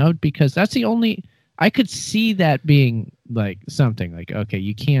liquor, because that's the only I could see that being like something like, okay,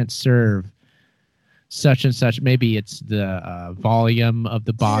 you can't serve such and such. Maybe it's the volume of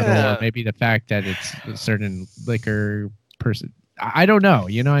the bottle, or maybe the fact that it's a certain liquor person. I don't know.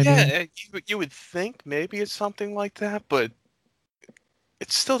 You know what I mean? Yeah, you would think maybe it's something like that, but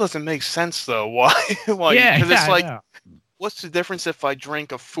it still doesn't make sense, though. Why? Yeah, because it's I like, know. what's the difference if I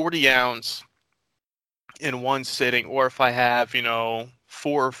drink a 40 ounce in one sitting, or if I have 4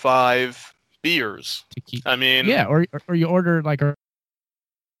 or 5 beers? I mean, Yeah, or you order like a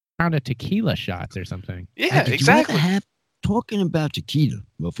round of tequila shots or something. yeah, Did exactly. You ever have, talking about tequila,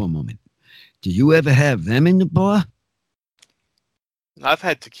 well, for a moment, did you ever have them in the bar? I've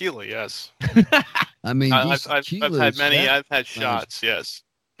had tequila, yes. I mean, these I've had many. tequilas, I've had shots, yes.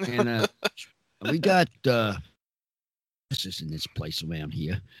 and we got this is in this place around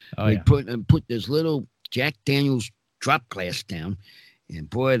here. Oh They yeah. put this little Jack Daniels drop glass down, and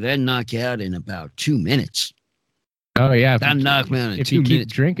boy, they knock you out in about 2 minutes. Oh yeah. That knock me out in If 2 you keep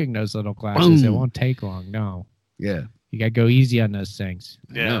minutes. drinking those little glasses, it Boom. won't take long. No, Yeah, you gotta go easy on those things.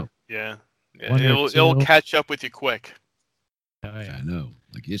 I Yeah, know. yeah. One or It'll two. catch up with you quick. Oh yeah. I know.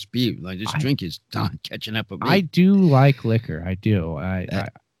 Like this beer, like this drink is done catching up with me. I do like liquor. I do. I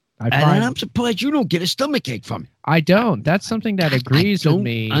and find I'm surprised you don't get a stomachache from it. I don't. That's something that agrees I with don't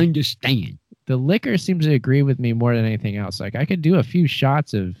me. understand. The liquor seems to agree with me more than anything else. Like I could do a few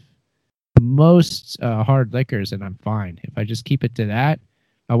shots of most hard liquors and I'm fine. If I just keep it to that,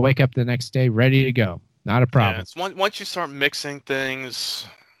 I'll wake up the next day ready to go. Not a problem. Yeah, it's once you start mixing things,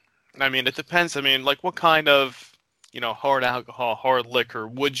 I mean, it depends. I mean, like what kind of hard alcohol, hard liquor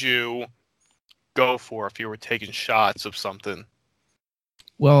would you go for if you were taking shots of something?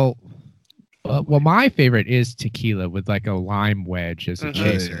 Well, my favorite is tequila with like a lime wedge as a Mhm.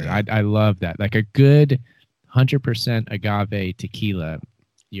 chaser. Yeah. I love that. Like a good 100% agave tequila,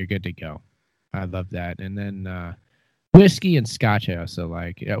 you're good to go. I love that. And then whiskey and scotch I also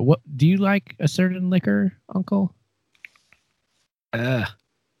like. What do you like a certain liquor, Uncle?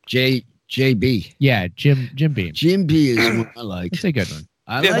 JB. Yeah, Jim Beam. Jim B is what I like. It's a good one.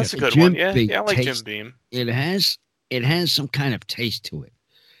 I Yeah, like that's a the good Jim one. Yeah, B I like Jim taste. Beam. It has some kind of taste to it.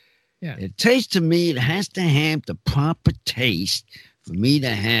 Yeah. It tastes to me, it has to have the proper taste for me to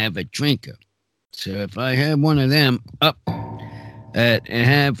have a drinker. So if I have one of them up and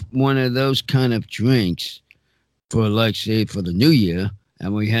have one of those kind of drinks for, like, say, for the new year,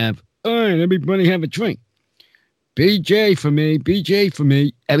 and we have, all right, everybody have a drink. BJ for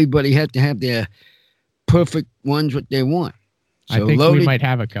me. Everybody has to have their perfect ones what they want. I think load we it- might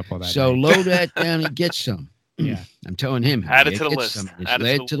have a couple that So night. load that down and get some. Yeah. I'm telling him. Add it yeah, to the get list. some. Just Add it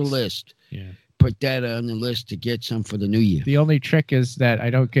add it to the list. Yeah. Put that on the list to get some for the new year. The only trick is that I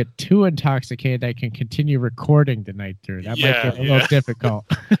don't get too intoxicated. I can continue recording the night through. That might get a little difficult.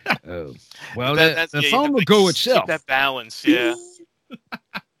 Oh, well, That's the you phone have will to go keep itself. that balance, yeah.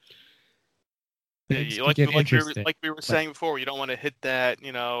 Things Yeah, can get interesting. like we were saying before, you don't want to hit that,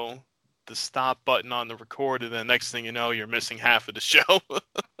 the stop button on the record, and then next thing you know, you're missing half of the show.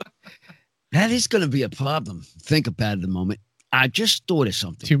 That is going to be a problem. Think about it a moment. I just thought of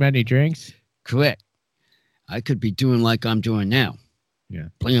something. Too many drinks? Correct. I could be doing like I'm doing now. Yeah.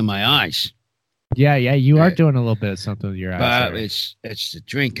 Playing my eyes. Yeah, you are doing a little bit of something with your eyes. But there. it's the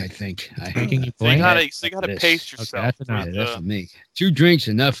drink, I think. Making you So you blink. gotta pace Okay, yourself. that's enough. Yeah, that's for me. 2 drinks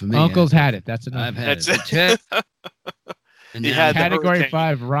enough for me. Uncle's had it. That's enough. I've had That's it. it. And You now had the Category hurricane.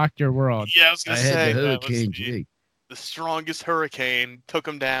 5 rocked your world. Yeah, I was I gonna had say the that was Hurricane G. the strongest hurricane took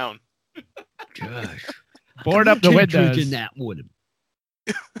him down. Gosh. Board up the Keep windows. drinking that water.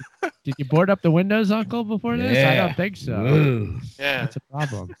 Did you board up the windows, Uncle, before this? I Yeah. don't think so. Whoa. Yeah. That's a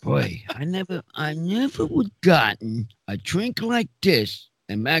problem. Boy, I never would gotten a drink like this,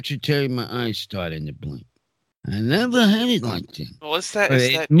 and Max would tell you my eyes starting to blink. I never had it like that. Well, it's that. But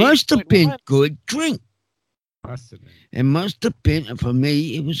It's that it must have been 8.1. good drink. Must have been. It must have been, for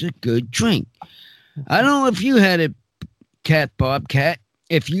me, it was a good drink. I don't know if you had it, Bobcat.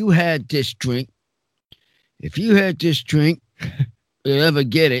 If you had this drink, you ever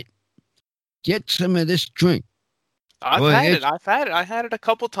get some of this drink. I've Well, had it's- it. I've had it. I had it a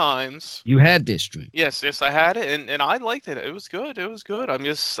couple times. You had this drink. Yes, I had it, and I liked it. It was good. I'm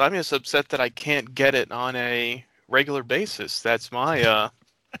just upset that I can't get it on a regular basis. That's my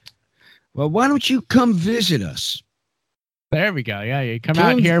Well, why don't you come visit us? There we go. Yeah, you come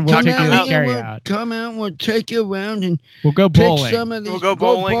out here. We'll come take you out to here, carry we'll out. Come out. We'll take you around and We'll go pick bowling. some of these. We'll go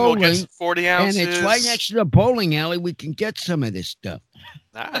bowling. We'll get some 40 ounces. and it's right next to the bowling alley. We can get some of this stuff.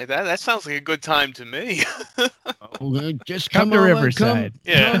 That sounds like a good time to me. Just Come come to over, Riverside.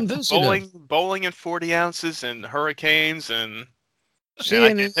 Yeah, come visit us. bowling and 40 ounces and hurricanes and See, I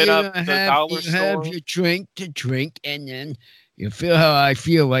and can then hit up the dollar you have store. your drink to drink, and then you feel how I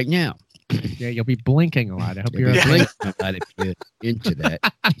feel right now. Yeah, you'll be blinking a lot. I hope you're You're okay. blinking about if you're into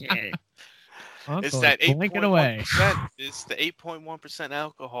that. Yeah. Uncle it's is that blinking away. 8.1%. It's the 8.1%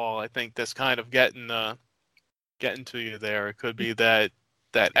 alcohol. I think that's kind of getting to you there. It could be that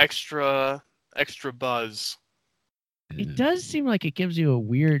extra buzz. It does seem like it gives you a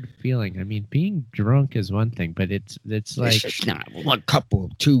weird feeling. I mean, being drunk is one thing, but it's like It's not one couple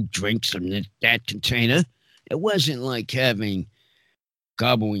of 2 drinks from that container. It wasn't like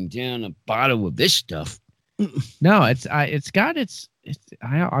gobbling down a bottle of this stuff. no, I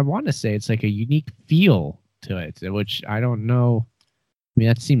want to say it's like a unique feel to it, which I don't know. I mean,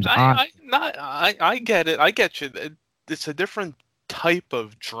 that seems odd. I get it. I get you. It's a different type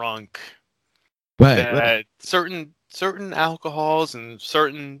of drunk. Right. That certain alcohols and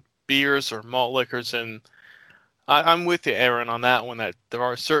certain beers or malt liquors, and I'm with you, Aaron, on that one. That there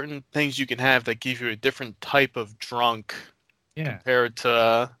are certain things you can have that give you a different type of drunk Yeah. compared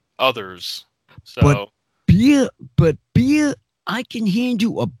to others. So beer, I can hand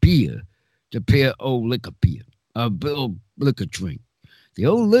you a beer to pair old liquor beer, a old liquor drink. The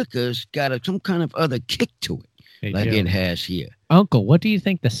old liquor's got some kind of other kick to it, They like do. it has here. Uncle, what do you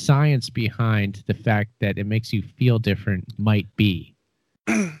think the science behind the fact that it makes you feel different might be?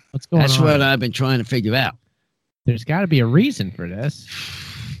 What's going That's on? what I've been trying to figure out. There's got to be a reason for this.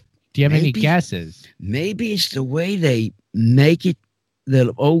 Do you have any Maybe. guesses? Maybe it's the way they make it.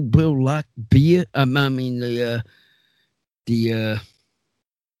 The old Bill Lock beer. The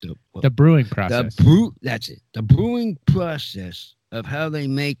The brewing process. That's it. The brewing process of how they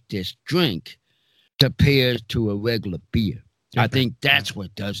make this drink compared to a regular beer. I think that's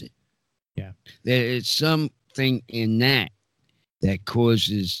what does it. Yeah. There is something in that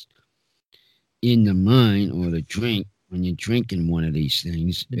causes in the mind or the drink, when you're drinking one of these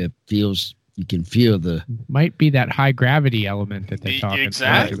things, you can feel the Might be that high gravity element that they're talking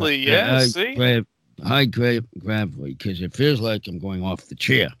exactly. Yeah. See. high gravity, because it feels like I'm going off the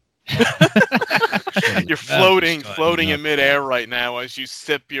chair. You're floating in midair right now as you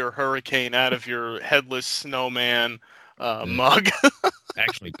sip your hurricane out of your headless snowman mug.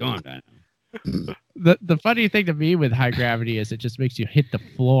 Actually gone down. The funny thing to me with high gravity is it just makes you hit the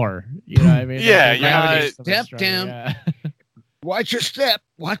floor. You know what I mean? Yeah, the gravity is so much Step stronger, down. yeah. Watch your step.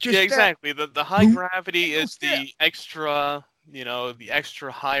 Watch your Yeah, step. exactly. The high gravity is the extra, the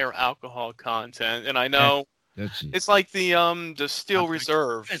extra higher alcohol content, and I know That's it. it's like the Steel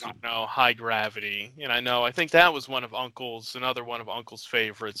Reserve, high gravity, and I think that was another one of Uncle's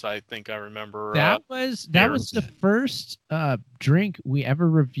favorites. I think I remember. That was the first drink we ever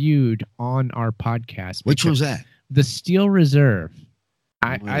reviewed on our podcast. Which because was that? The Steel Reserve.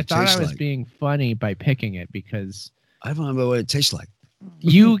 What I it thought I tastes was like. being funny by picking it because I don't remember what it tastes like.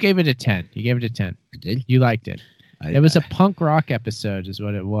 you gave it a 10. You gave it a 10. I did. You liked it. It was a punk rock episode is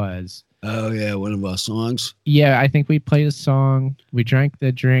what it was. Oh yeah, one of our songs. Yeah, I think we played a song. We drank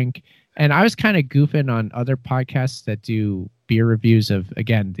the drink. And I was kind of goofing on other podcasts that do beer reviews of,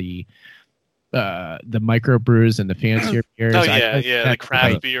 again, the the microbrews and the fancier beers. Oh I yeah, like yeah, that the craft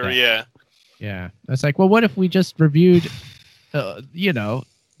quite- beer, yeah. Yeah. It's like, well, what if we just reviewed, Steel Reserve?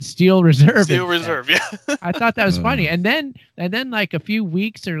 Steel instead? Reserve, yeah. I thought that was funny. And then like a few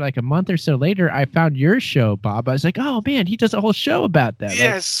weeks or like a month or so later, I found your show, Bob. I was like, oh man, he does a whole show about that.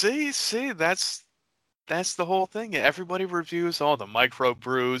 Yeah, Like, see, that's the whole thing. Everybody reviews all the micro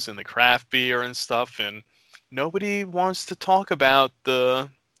brews and the craft beer and stuff, and nobody wants to talk about the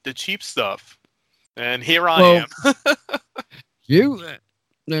cheap stuff. And here I am.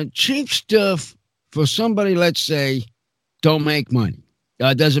 The cheap stuff for somebody, let's say, don't make money.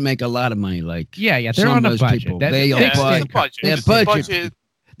 Doesn't make a lot of money. Like yeah, they're some on of a those budget. people, That- they Yeah, are it's budget. a budget. They're It's a budget.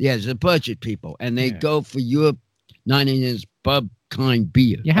 Yeah, it's a budget people, and they Yeah. go for your 9-inch pub kind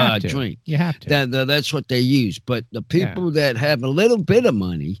beer. You have to. Drink. You have to. That's what they use. But the people that have a little bit of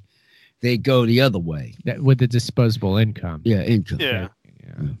money, they go the other way. That with the disposable income. Yeah, income. Yeah.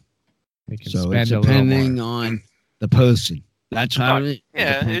 Yeah. They can So spend it's a little depending more. on the person. That's how it.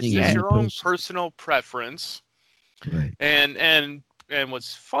 Yeah, it's depending just on your the own person. personal preference. Right. And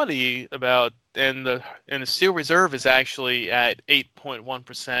what's funny about and the Steel Reserve is actually at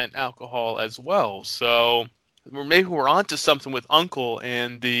 8.1% alcohol as well. So maybe we're onto something with Uncle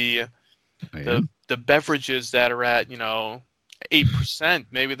and the beverages that are at 8%.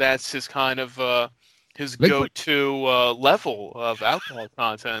 Maybe that's his kind of his Liquid. go-to level of alcohol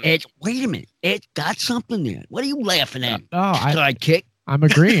content. Wait a minute. It got something there. What are you laughing at? I, Sidekick. I'm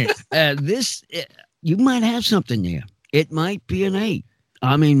agreeing. You might have something there. It might be an 8.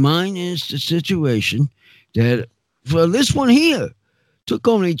 I mean, mine is the situation that for this one here took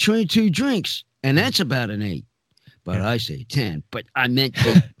only 22 drinks, and that's about an 8. But I say 10. But I meant.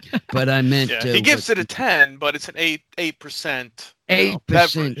 Yeah, he gives it a 10, but it's an 8%. 8%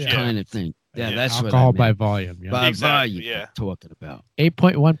 beverage, kind of thing. Yeah, Yeah. that's Alcohol what I by meant. volume. Yeah. By Exactly, volume. yeah. Talking about.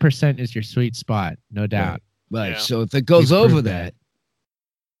 8.1% is your sweet spot, no doubt. Right. Yeah. So if it goes We've over proved that,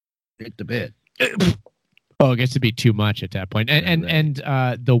 hit the bed. Oh, it gets to be too much at that point. And Right. and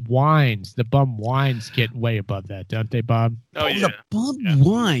the wines, the bum wines get way above that, don't they, Bob? Oh yeah, The bum Yeah.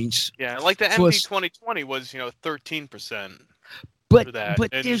 wines. yeah. Like the For MD s- 2020 was 13%. But For that. but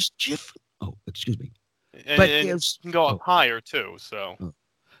And- there's different. Oh, excuse me. And, But and there's you can go up higher too. So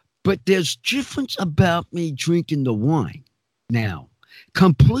But there's difference about me drinking the wine now.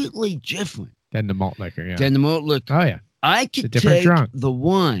 Completely different Then the malt liquor, yeah. than the malt liquor. Oh yeah. I a could different take drunk. the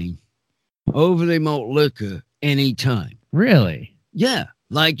wine over the malt liquor anytime. Really? Yeah.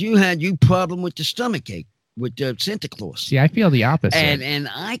 Like you had problem with the stomach ache with the Santa Claus. See, I feel the opposite. And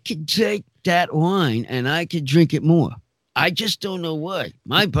I could take that wine and I could drink it more. I just don't know why.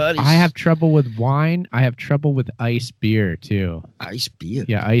 My body. I have trouble with wine. I have trouble with ice beer too. ice beer.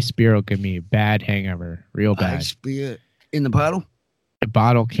 Yeah, ice beer will give me a bad hangover, real bad. Ice beer in the bottle. The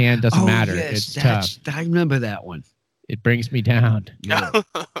bottle can doesn't matter. Yes, It's tough. I remember that one. It brings me down. Yeah.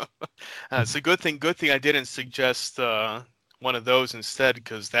 it's a good thing. Good thing I didn't suggest one of those instead,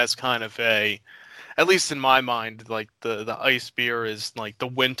 because that's kind of at least in my mind, like the ice beer is like the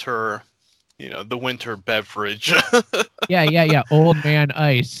winter, the winter beverage. Yeah. Old man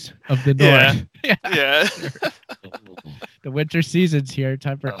ice of the Yeah. north. Yeah. yeah. The winter season's here.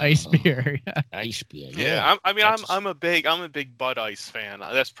 Time for ice beer. Ice beer. Yeah, I'm That's- a big Bud Ice fan.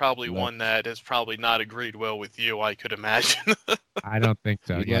 That's probably one that has probably not agreed well with you, I could imagine. I don't think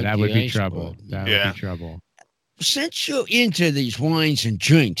so. You Yeah, like that the would be ice trouble. beer. That Yeah. would be trouble. Since you're into these wines and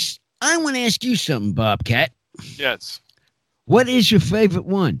drinks, I want to ask you something, Bobcat. Yes. What is your favorite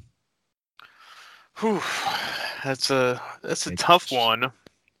one? Whew. That's a tough one.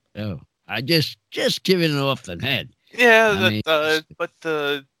 Oh, I just giving it off the head. Yeah, I mean, but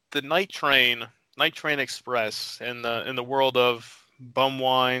the Night Train Express in the world of bum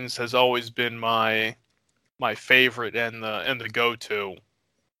wines has always been my favorite and the go-to.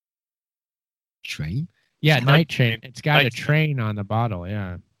 Train? Yeah, Night night train. Train. It's got a Night train on the bottle.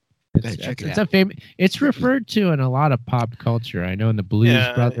 Yeah. Yeah, check it It's out. a famous. It's referred to in a lot of pop culture. I know in the Blues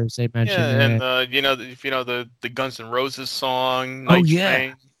Yeah, Brothers they mention Yeah, it. and if you know the Guns N' Roses song Oh, Night yeah.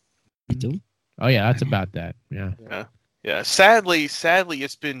 Train. You do? Oh yeah, that's about that. Yeah. Yeah. Sadly,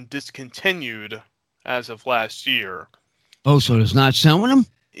 it's been discontinued as of last year. Oh, so it's not selling them?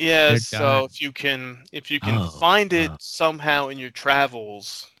 Yeah, They're so done. if you can Oh, find it wow. somehow in your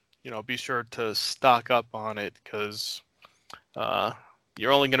travels, be sure to stock up on it, because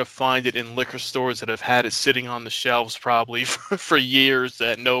you're only going to find it in liquor stores that have had it sitting on the shelves probably for years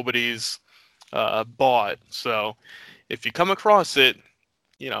that nobody's bought. So if you come across it,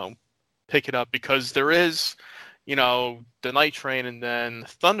 pick it up, because there is, the Night Train and then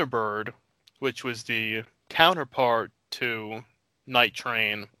Thunderbird, which was the counterpart to Night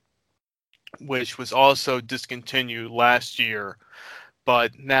Train, which was also discontinued last year,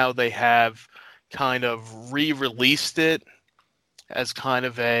 but now they have kind of re-released it as kind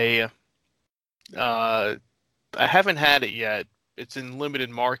of a. I haven't had it yet. It's in limited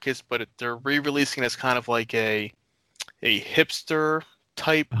markets, but they're re-releasing it as kind of like a hipster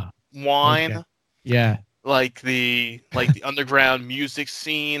type Oh, wine, okay. Yeah. like the underground music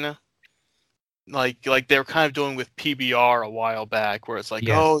scene, like they were kind of doing with PBR a while back, where it's like,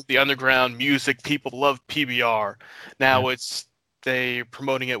 Yes. oh, the underground music, people love PBR. Now Yeah. they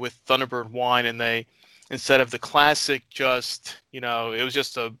promoting it with Thunderbird wine, and they, instead of the classic, just it was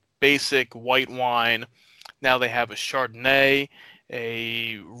just a basic white wine. Now they have a Chardonnay,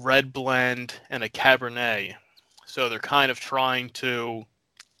 a red blend, and a Cabernet. So they're kind of trying to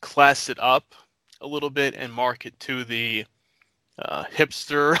class it up a little bit and market to the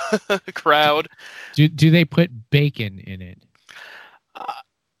hipster crowd. Do they put bacon in it?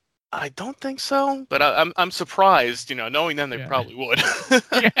 I don't think so, but I'm surprised. Knowing them, they Yeah. probably would.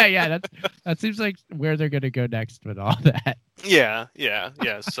 Yeah. That seems like where they're gonna go next with all that. Yeah.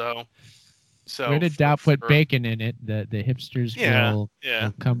 So Where did Dow put bacon in it? The hipsters will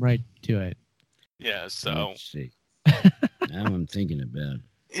come right to it. Yeah. So Let's see. Now I'm thinking about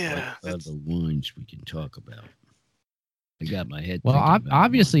yeah. what other wines we can talk about. I got my head. Well, thinking about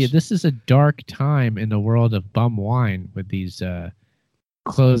obviously, wines. this is a dark time in the world of bum wine with these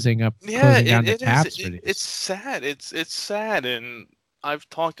closing down the taps for these. It's sad. It's sad, and I've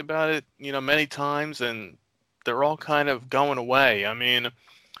talked about it, many times, and they're all kind of going away. I mean,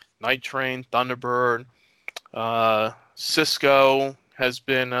 Night Train, Thunderbird, Cisco has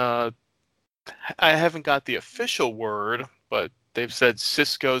been. I haven't got the official word, but they've said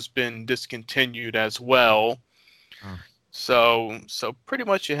Cisco's been discontinued as well. Oh. So pretty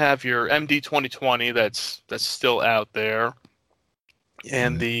much you have your MD 2020 that's still out there,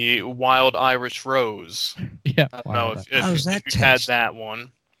 and the Wild Irish Rose. Yeah, I don't know if How's that you had taste? that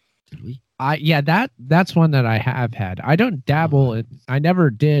one. Did we? That's one that I have had. I don't dabble in, I never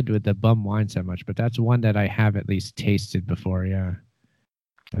did with the bum wine so much, but that's one that I have at least tasted before. Yeah,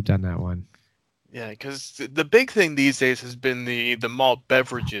 I've done that one. Yeah, because the big thing these days has been the malt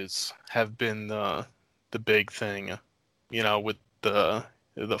beverages have been the big thing. With the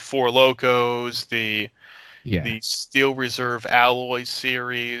Four Locos, the Steel Reserve Alloy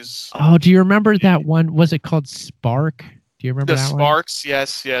series. Oh, do you remember that one? Was it called Spark? Do you remember The that Sparks?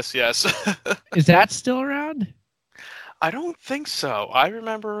 Yes. one? Is that still around? I don't think so. I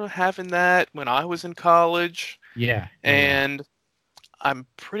remember having that when I was in college. Yeah. And I'm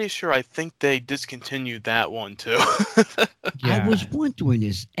pretty sure I think they discontinued that one too. I was wondering,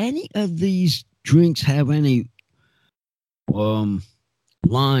 is any of these drinks have any lime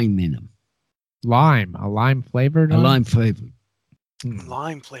in them? A lime flavored A one? lime flavor.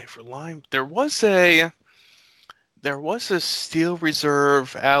 Lime flavor, lime. There was a Steel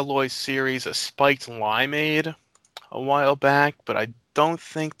Reserve Alloy series, a spiked limeade a while back, but I don't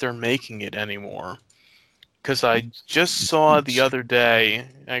think they're making it anymore. Because I just saw the other day,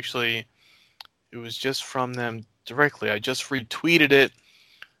 actually, it was just from them directly. I just retweeted it.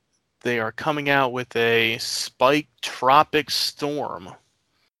 They are coming out with a spiked Tropic Storm.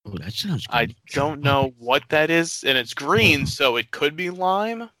 Oh, that sounds good. I don't know what that is, and it's green, so it could be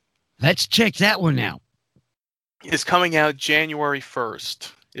lime. Let's check that one out. It's coming out January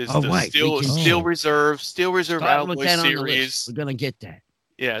 1st. Is Oh, the right. Steel Reserve Start with Alloy that on the list. series. We're gonna get that.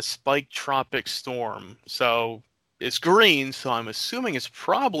 Yeah, spiked Tropic Storm. So it's green, so I'm assuming it's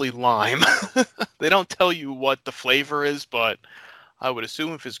probably lime. They don't tell you what the flavor is, but I would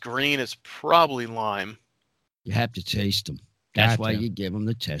assume if it's green, it's probably lime. You have to taste them. That's why Gotcha. you give them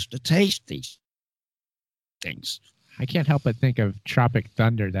the test to taste these things. I can't help but think of Tropic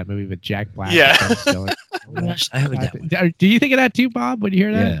Thunder, that movie with Jack Black. Yeah. Yes, I heard that one. Do you think of that too, Bob, when you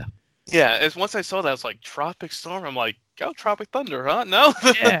hear that? Yeah. Yeah, once I saw that, I was like, Tropic Storm? I'm like, go Tropic Thunder, huh? No?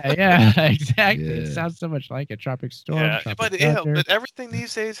 Yeah, exactly. It Yeah. sounds so much like a Tropic Storm. Yeah, Tropic but Thunder. but everything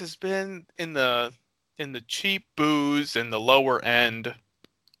these days has been in the cheap booze and the lower end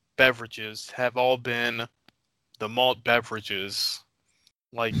beverages have all been the malt beverages,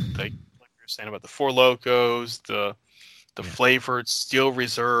 like you were saying about the Four Locos, the flavored Steel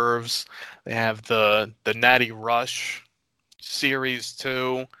Reserves. They have the Natty Rush series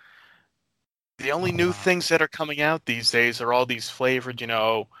too. The only new things that are coming out these days are all these flavored,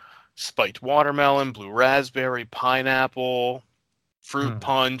 spiked watermelon, blue raspberry, pineapple, fruit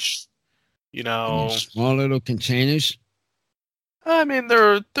punch. In these small little containers. I mean,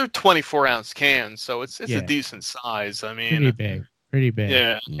 they're 24-ounce cans, so it's Yeah. a decent size. I mean, Pretty big.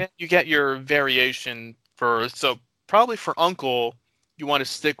 yeah, you get your variation probably for Uncle, you want to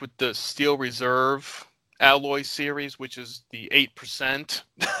stick with the Steel Reserve alloy series, which is the 8%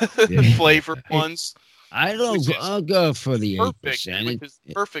 flavored ones. I'll go for the Perfect, 8%. which is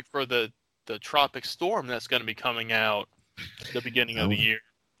perfect for the Tropic Storm that's going to be coming out at the beginning of the year.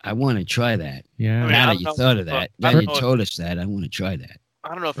 I want to try that. Yeah. I mean, Now I that you don't know thought if- of that, I now don't you know if- told us that, I want to try that. I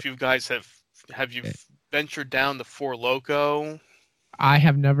don't know if you guys have you ventured down the Four Loko. I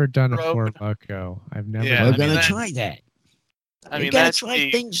have never done a Road. Four Loco. I've never. Yeah, We're I mean, gonna that- try that. I You mean, gotta that's try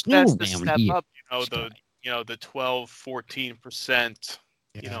the things that's new the down step here. up. The 12, 14%.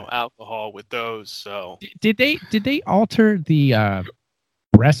 Alcohol with those. So Did they alter the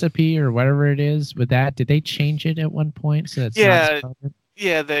recipe or whatever it is with that? Did they change it at one point so it's Yeah. not so-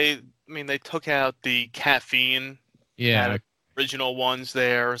 yeah, they took out the caffeine. Yeah. Original ones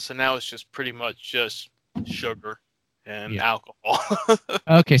there, so now it's just pretty much just sugar and Yeah. alcohol.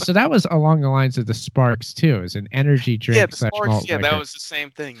 Okay, so that was along the lines of the Sparks too. It's an energy drink Yeah, the slash Sparks, malt that liquor. was the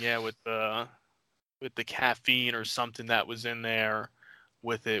same thing. Yeah, with the caffeine or something that was in there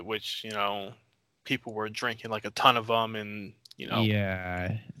with it, which people were drinking like a ton of them, and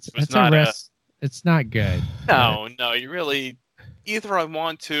Yeah, was it's not it's not good. no, you really either I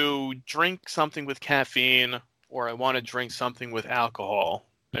want to drink something with caffeine or I want to drink something with alcohol.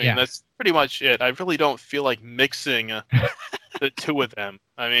 I mean, Yeah. that's pretty much it. I really don't feel like mixing the two of them.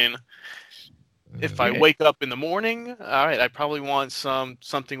 I mean, if I wake up in the morning, all right, I probably want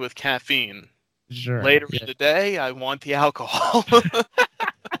something with caffeine. Sure. Later Yeah. in the day, I want the alcohol.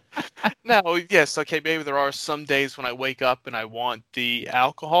 Now, yes, okay, maybe there are some days when I wake up and I want the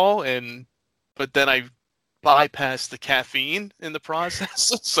alcohol, but then I bypass the caffeine in the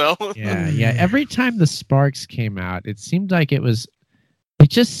process. So Yeah. Every time the Sparks came out, it seemed like it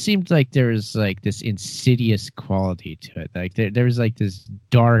just seemed like there was like this insidious quality to it. Like there was like this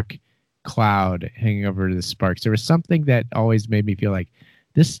dark cloud hanging over the Sparks. There was something that always made me feel like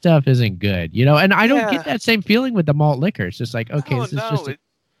this stuff isn't good, and I don't get that same feeling with the malt liquor. It's just like, okay, this is just,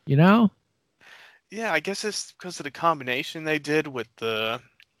 Yeah, I guess it's because of the combination they did with the,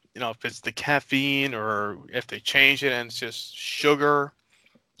 if it's the caffeine or if they change it and it's just sugar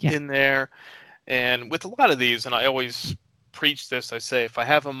in there. And with a lot of these, and I always preach this, I say if I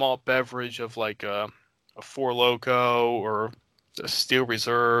have a malt beverage of like a Four Loko or a Steel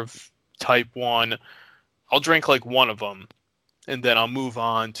Reserve type one, I'll drink like one of them. And then I'll move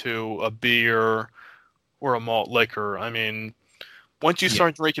on to a beer or a malt liquor. I mean, once you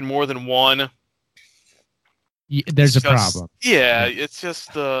start drinking more than one, there's a problem. Yeah, it's just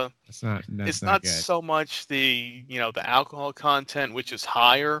it's not not good. so much the the alcohol content, which is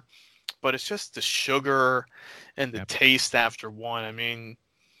higher, but it's just the sugar and the taste after one. I mean,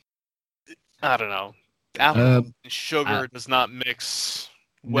 I don't know. Alcohol and sugar does not mix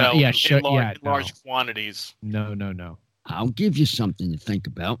well in large quantities. No. I'll give you something to think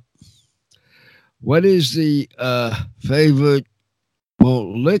about. What is the favorite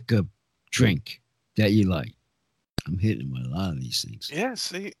malt liquor drink that you like? I'm hitting with a lot of these things. Yeah,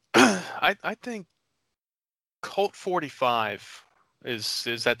 see, I think Colt 45 is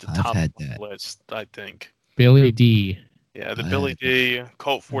at the top of the list, I think. Billy D. Yeah, the Billy D,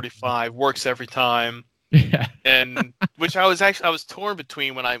 Colt 45 works every time. Yeah. And which I was torn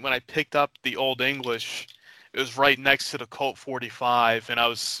between when I picked up the Olde English. It was right next to the Colt 45, and I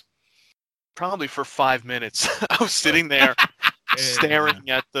was probably for 5 minutes. I was sitting there staring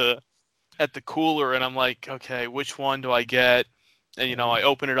at the cooler, and I'm like, okay, which one do I get? And I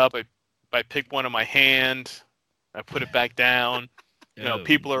open it up, I pick one in my hand, I put it back down.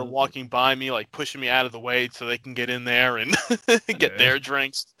 People are walking by me, like pushing me out of the way so they can get in there and get their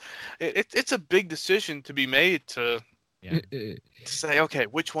drinks. It's a big decision to be made to say, okay,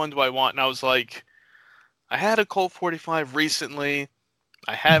 which one do I want? And I was like, I had a Colt 45 recently.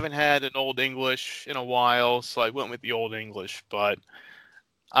 I haven't had an Olde English in a while, so I went with the Olde English. But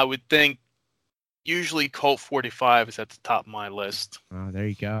I would think usually Colt 45 is at the top of my list. Oh, there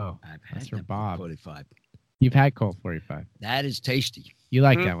you go. That's from Bob. 45. You've had Colt 45. That is tasty. You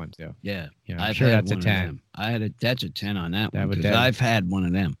like that one too? Yeah. I'm sure that's a 10. That's a 10 on that one. would Because I've had one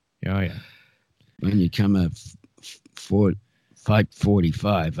of them. Oh yeah. When you come at 45,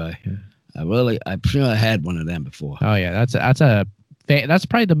 I'm sure I had one of them before. Oh yeah, that's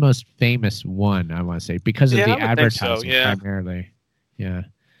probably the most famous one, I want to say, because of the advertising primarily. Yeah.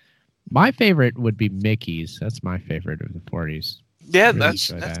 My favorite would be Mickey's. That's my favorite of the 40s. Yeah, Really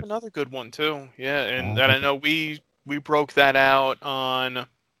that's good another good one too. Yeah, and I know we broke that out on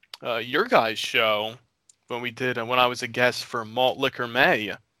your guys' show when I was a guest for Malt Liquor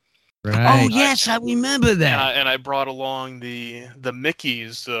May. Right. Oh yes, I remember that. And I brought along the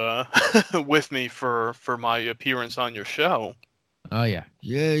Mickeys with me for my appearance on your show. Oh yeah.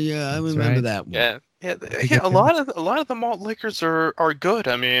 Yeah, I That's remember right. that one. Yeah. get A them? lot of the malt liquors are good.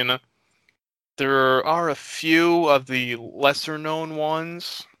 I mean, there are a few of the lesser known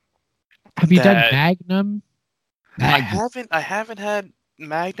ones Have you done that Magnum? I haven't had.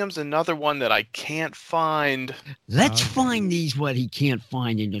 Magnum's another one that I can't find. Let's Okay. find these what he can't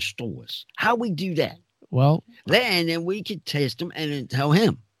find in the stores. How we do that? Well, Then we could test them and then tell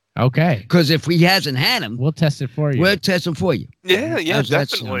him. okay. Because if he hasn't had them, We'll test it for you. we'll test them for you. Yeah, How's that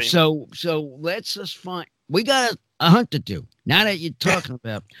sound? definitely. So let's just find. We got a hunt to do. Now that you're talking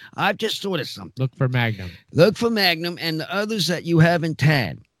about, I've just thought of something. Look for Magnum. Look for Magnum and the others that you haven't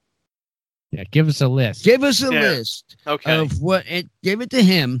had. Yeah, give us a list. Give us a Yeah. list Okay. of what it. Give it to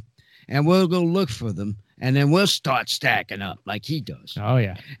him, and we'll go look for them, and then we'll start stacking up like he does, Oh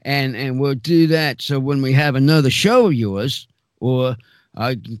yeah. and we'll do that. So when we have another show of yours, or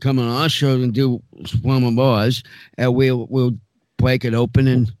I can come on our show and do one of ours, and we'll break it open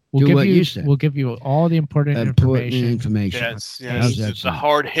and We'll do give what you, you said. We'll give you all the important information. Yes, How's that the sound?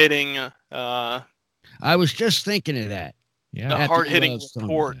 hard hitting, I was just thinking of that. Yeah. the That's hard hitting what I was talking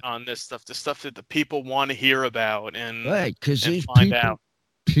report about. on this stuff, the stuff that the people want to hear about and Right, because these find out.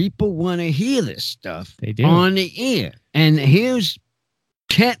 people want to hear this stuff They do. on the air. And here's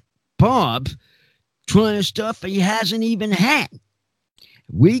Cat Bob trying to stuff he hasn't even had.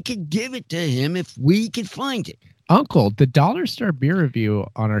 We could give it to him if we could find it. Uncle, the Dollar Store beer review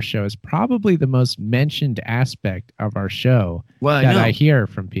on our show is probably the most mentioned aspect of our show Well, that no, I hear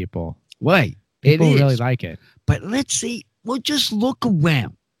from people. right. People it is. really like it. But let's see. We'll just look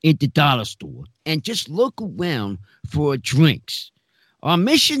around at the dollar store and just look around for drinks. Our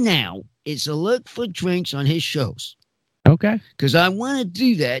mission now is to look for drinks on his shows. Okay. Because I want to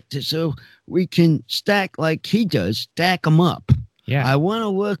do that so we can stack like he does, stack them up. Yeah. I want to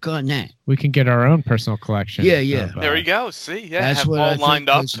work on that. We can get our own personal collection. Yeah, yeah. of, There we go. See, yeah, That's have what all I lined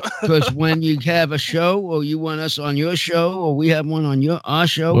up. Because when you have a show, or you want us on your show, or we have one on our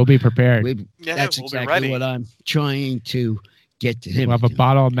show, We'll be prepared. that's we'll be exactly ready. what I'm trying to get to him. We'll have a to do.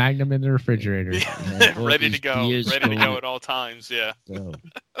 bottle of Magnum in the refrigerator. Yeah, all ready these to go. beers Ready to going. go at all times. Yeah. So.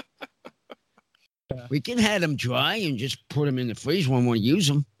 We can have them dry and just put them in the freezer when we use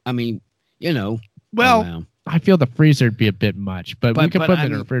them. I mean, Well, around. I feel the freezer would be a bit much, but we But- could but put I them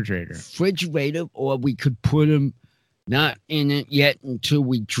in the mean- refrigerator. refrigerator, or we could put them not in it yet until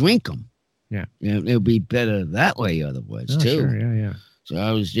we drink them. Yeah. It'll be better that way otherwise, Oh, too. sure. Yeah. So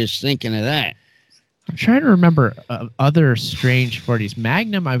I was just thinking of that. I'm trying to remember other strange 40s.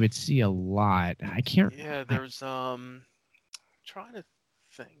 Magnum, I would see a lot. I can't, Yeah, there's trying to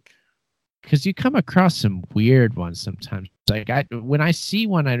think. because you come across some weird ones sometimes. Like when I see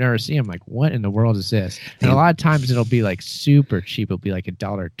one I never see, I'm like, what in the world is this? And a lot of times it'll be like super cheap. It'll be like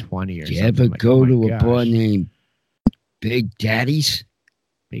 $1.20 or Do something. you ever Like, go oh my to a gosh, bar named Big Daddy's?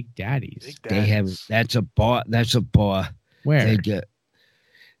 Big Daddies? Big They have Daddies. that's a bar. That's a bar. Where? They got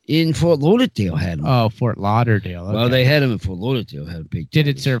in Fort Lauderdale had them. Oh, Fort Lauderdale. Okay. Well, they had them in Fort Lauderdale. Had a Big. Did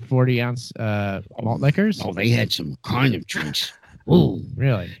it Daddy's. serve 40-ounce malt liquors? Oh, they had some kind of drinks. Oh,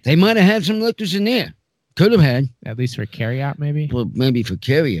 Really? they might have had some liquors in there. Could have had. At least for carryout, maybe? Well, maybe for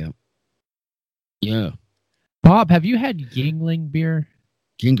carryout. Yeah, Bob, have you had Yingling beer?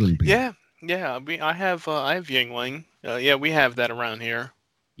 Jingling beer. Yeah. I have Yingling. Yeah, we have that around here.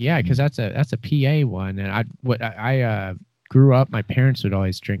 Yeah, because that's a PA one, and I grew up. My parents would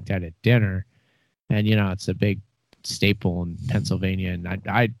always drink that at dinner, and it's a big staple in Pennsylvania, and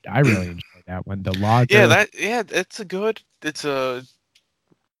I really enjoy that one. The lager. It's a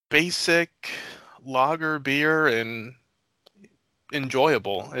basic lager beer and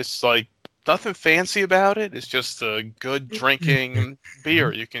enjoyable. It's like nothing fancy about it. It's just a good drinking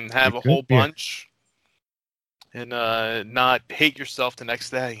beer. You can have a Good whole beer. bunch and not hate yourself the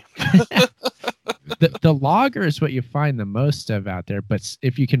next day. the lager is what you find the most of out there, but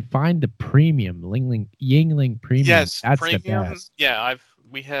if you can find the premium Yingling premium, Yes, that's premium. the best. Yeah,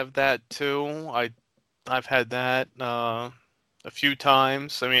 we have that too. I've had that a few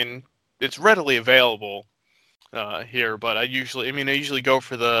times. I mean, it's readily available here, but I usually go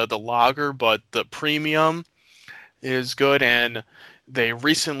for the lager, but the premium is good. And they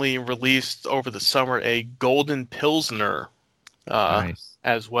recently released over the summer a Golden Pilsner Nice.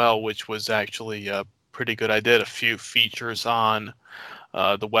 as well, which was actually pretty good. I did a few features on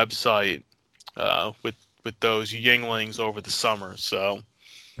the website with those Yinglings over the summer, so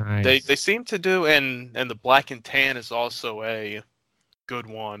Nice. they seem to do. And the Black and Tan is also a good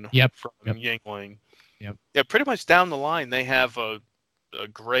one. Yep, From yep. Yingling. Yep. Yeah, pretty much down the line they have a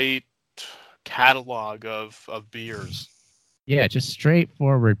great catalog of beers. Yeah, just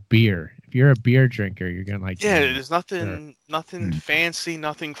straightforward beer. If you're a beer drinker, you're gonna like. Yeah, Yingling. there's nothing fancy,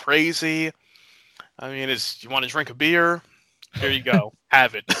 nothing crazy. I mean, you want to drink a beer? Here you go,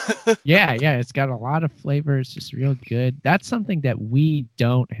 have it. Yeah, it's got a lot of flavors, just real good. That's something that we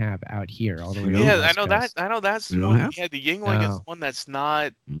don't have out here. All the way. Yeah, over I know West Coast. that. I know that's You the don't one. have? Yeah, the Yingling is No. one that's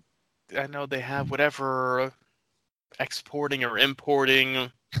not. I know they have whatever exporting or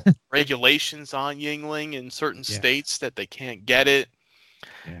importing regulations on Yingling in certain Yeah. states that they can't get it.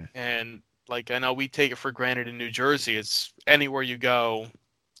 Yeah. And like I know we take it for granted in New Jersey. It's anywhere you go,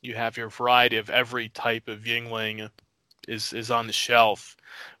 you have your variety of every type of Yingling is on the shelf.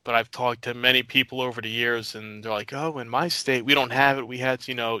 But I've talked to many people over the years, and they're like, "Oh, in my state, we don't have it. We had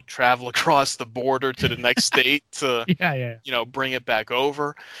to, travel across the border to the next state to, Yeah. bring it back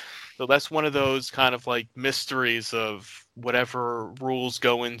over." So that's one of those kind of like mysteries of whatever rules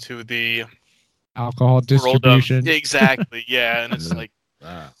go into the Alcohol world of distribution. exactly, yeah. And it's like,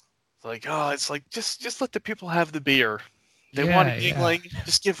 Wow. it's like just let the people have the beer. They Yeah, want a yeah. Yingling,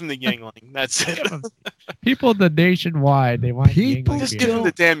 just give them the Yingling. That's it. People the nationwide, they want People Yingling Just beer. give them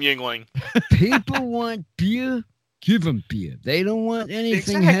the damn Yingling. People want beer, give them beer. They don't want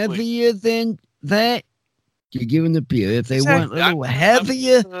anything Exactly. heavier than that. You give them the beer. If they want a Exactly. little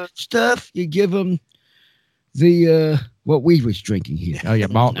heavier stuff, you give them the what we was drinking here. Oh yeah,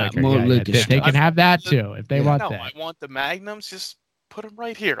 malt Not liquor. malt Yeah, liquor They stuff. can have that too if they Yeah. want no, that. I want the Magnums. Just put them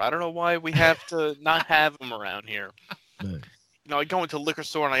right here. I don't know why we have to not have them around here. Right. I go into a liquor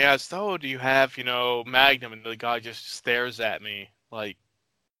store and I asked, "Oh, do you have, Magnum?" And the guy just stares at me like,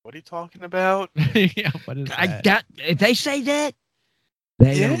 "What are you talking about?" Yeah, what is that? If they say that,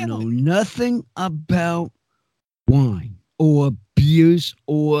 they Yeah. don't know nothing about wine or beers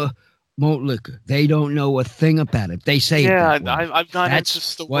or malt liquor. They don't know a thing about it. They say it Yeah, that way. I've gone That's into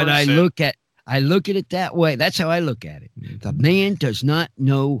stores. what I and- look at. I look at it that way. That's how I look at it. The man does not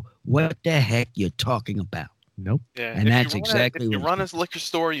know what the heck you're talking about. Nope. Yeah, and if that's you run exactly if you what run it's a liquor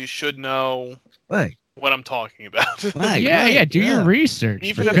store, you should know Right. what I'm talking about. Right. Yeah. Do your research.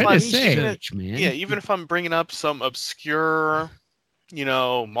 Even for if I- goodness sake. Research, man. Yeah, even if I'm bringing up some obscure,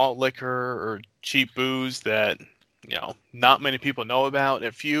 malt liquor or cheap booze that, not many people know about,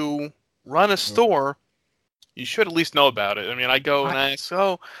 if you run a store, you should at least know about it. I mean, I go and I ask,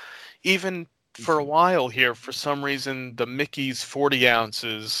 even for a while here, for some reason, the Mickey's 40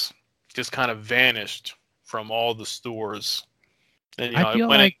 ounces just kind of vanished from all the stores. And, I feel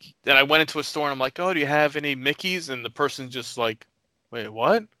like then I went into a store and I'm like, "Oh, do you have any Mickey's?" And the person's just like, "Wait,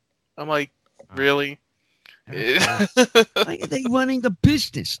 what?" I'm like, "Really?" Why are they running the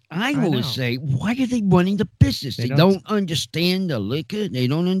business? I I always know. say, why are they running the business? They They don't- don't understand the liquor. They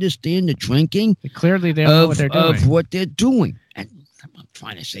don't understand the drinking clearly they don't know what they're doing. of what they're doing. And I'm not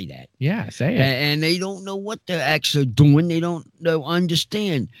trying to say that. Yeah, say it. And they don't know what they're actually doing. They don't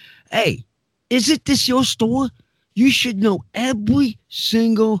understand. Hey, isn't this your store? You should know every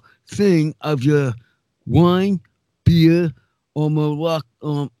single thing of your wine, beer, or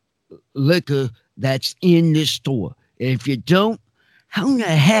liquor that's in this store. And if you don't, how in the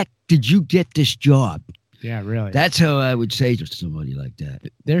heck did you get this job? Yeah, really. That's how I would say to somebody like that.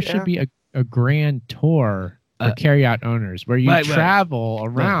 There Yeah. should be a grand tour for carry-out owners where you right. travel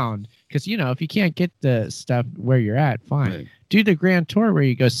around. Because, if you can't get the stuff where you're at, fine. Right. Do the grand tour where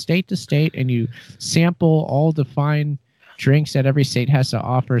you go state to state and you sample all the fine drinks that every state has to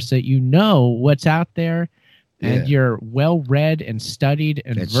offer so that you know what's out there and you're well-read and studied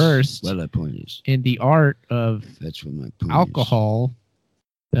and versed Well, that point is. in the art of That's what my point alcohol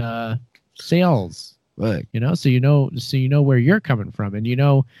sales. is. Right. So you know where you're coming from, and you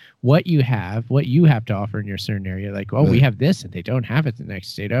know what you have to offer in your certain area. Like, we Right. have this, and they don't have it the next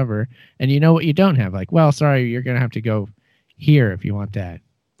state over, and you know what you don't have. Like, well, sorry, you're gonna have to go here if you want that.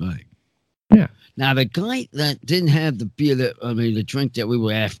 Right. Yeah. Now the guy that didn't have the beer the drink that we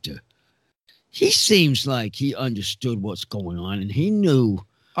were after, he seems like he understood what's going on and he knew.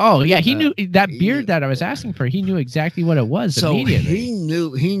 Oh yeah, he knew that beer yeah. that I was asking for. He knew exactly what it was So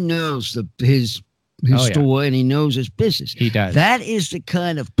immediately. he knows his Oh, yeah. store and he knows his business. He does. That is the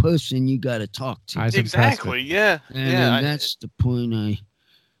kind of person you got to talk to. I was impressed with. Exactly. Yeah. And yeah. that's the point I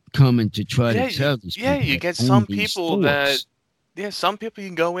coming to try Yeah, to tell these yeah, people. you that get own some these people stores. that. Yeah, some people you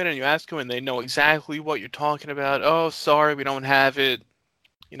can go in and you ask them and they know exactly what you're talking about. "Oh, sorry, we don't have it.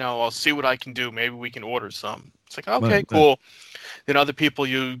 I'll see what I can do. Maybe we can order some." It's like, okay, Right. cool. Then other people,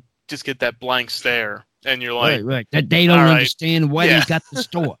 you just get that blank stare and you're like, right. That they don't all right. understand why Yeah. you got the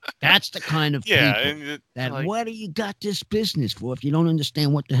store. That's the kind of yeah, people and it's that like, what do you got this business for if you don't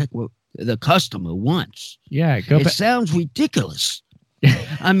understand what the heck the customer wants? Yeah, go It back. sounds ridiculous.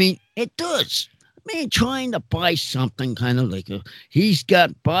 I mean, it does. man trying to buy something kind of liquor. He's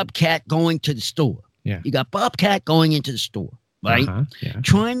got Bobcat going to the store. Yeah. You got Bobcat going into the store, right? Yeah.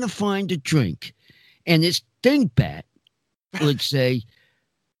 Trying to find a drink. And this dingbat would say,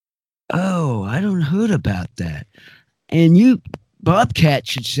 oh, I don't heard about that. And you, Bobcat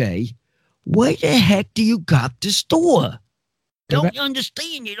should say, why the heck do you got the store? Don't you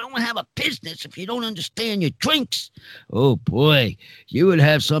understand? You don't have a business if you don't understand your drinks. Oh, boy. You would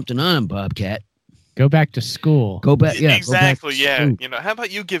have something on him, Bobcat. Go back to school. Go back. Yeah, exactly. Go back to school. You know, how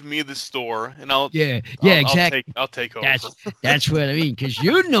about you give me the store and I'll exactly. I'll take over. That's what I mean. Because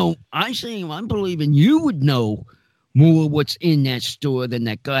I'm believing you would know more what's in that store than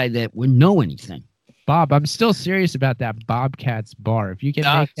that guy that would know anything. Bob, I'm still serious about that Bobcat's bar. If you can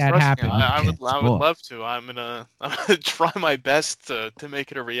make that happen, I would love to. I'm gonna try my best to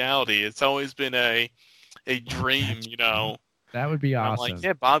make it a reality. It's always been a dream, you know. That would be awesome. I'm like,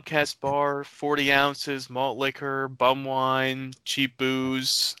 yeah, Bobcat's bar, 40 ounces, malt liquor, bum wine, cheap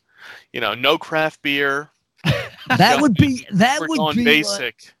booze, you know, no craft beer. That would be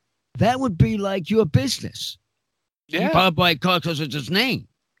basic. That would be like your business. Yeah. Bob by because it's his name.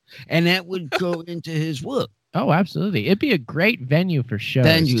 And that would go into his work. Oh, absolutely. It'd be a great venue for shows,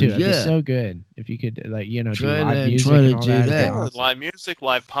 too. It'd be so good if you could, do live music and all that. Yeah, live music,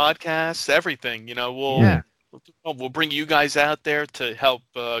 live podcasts, everything. You know, we'll bring you guys out there to help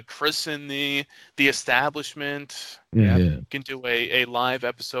christen the establishment. Yeah. You can do a live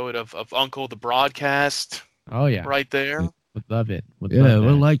episode of Uncle the Broadcast. Oh, yeah. Right there. Would love it. We'd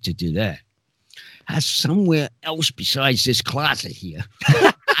like to do that. Somewhere else besides this closet here.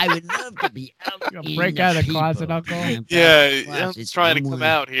 I would love to be out. Break out of the closet, Uncle. I'm trying to come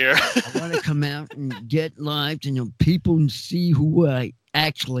out here. I want to come out and get live and people see who I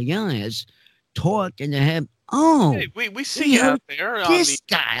actually am, talk and have. Oh, hey, we see you out there. This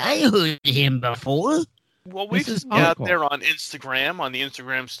guy, I heard him before. Well, we see out there on Instagram, on the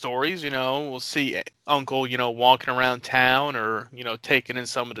Instagram stories. You know, we'll see Uncle, you know, walking around town or, you know, taking in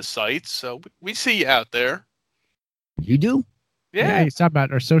some of the sights. So we see you out there. You do? Yeah. It's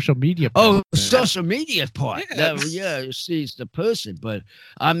about our social media. Oh, social media part. Yeah. You see, it's the person. But,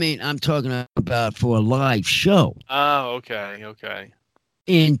 I mean, I'm talking about for a live show. Oh, okay.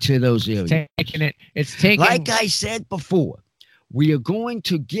 Into those areas. It's taking. Like I said before, we are going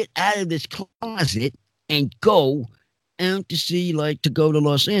to get out of this closet and go out to go to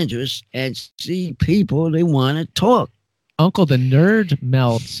Los Angeles and see people they want to talk. Uncle, the Nerd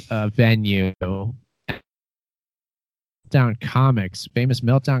Melt venue, Meltdown Comics, famous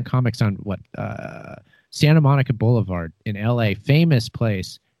Meltdown Comics on Santa Monica Boulevard in LA, famous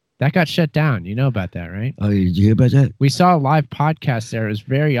place. That got shut down. You know about that, right? Oh, did you hear about that? We saw a live podcast there. It was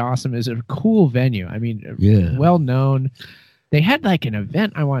very awesome. It was a cool venue. I mean, well known. They had like an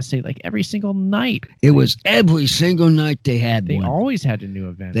event, I want to say, like every single night. It was every single night they had one. They always had a new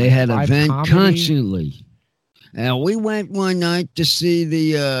event. They had an event constantly. And we went one night to see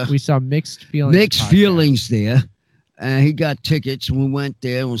we saw Mixed Feelings. Mixed Feelings there. He got tickets and we went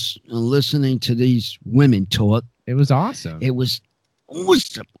there and was listening to these women talk. It was awesome. It was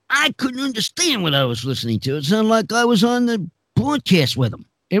awesome. I couldn't understand what I was listening to. It sounded like I was on the broadcast with them.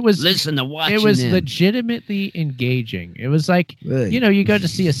 It was legitimately engaging. It was like, you go to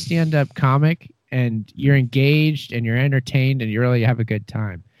see a stand-up comic and you're engaged and you're entertained and you really have a good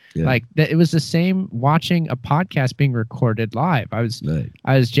time. Yeah. Like it was the same watching a podcast being recorded live. I was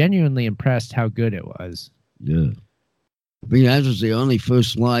genuinely impressed how good it was. Yeah. I mean, that was the only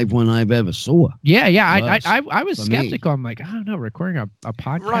first live one I've ever saw. Yeah. I was skeptical. I'm like, I don't know, recording a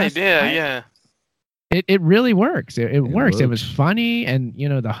podcast. Right, yeah. It really works. It works. It was funny, and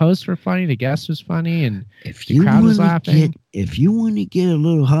the hosts were funny, the guest was funny, and the crowd was laughing. If you want to get a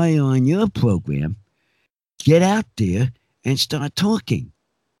little higher on your program, get out there and start talking.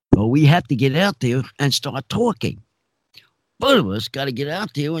 Well, we have to get out there and start talking. Both of us got to get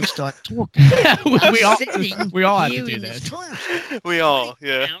out there and start talking. we all have to do this. We all,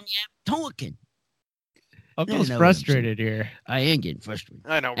 yeah. Talking. Uncle's frustrated here. I am getting frustrated.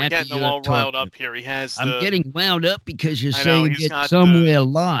 I know. We're getting him all riled up here. I'm getting wound up because you're saying get somewhere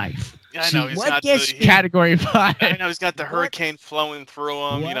live. I know. He's got Category 5. I know. He's got the hurricane flowing through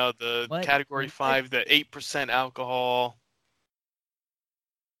him. The Category 5, the 8% alcohol.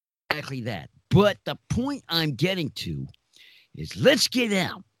 Exactly that. But the point I'm getting to is let's get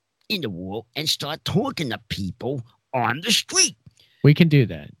out in the world and start talking to people on the street. We can do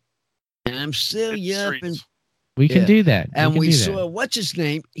that. And I'm still yapping. We can do that. And we saw, what's his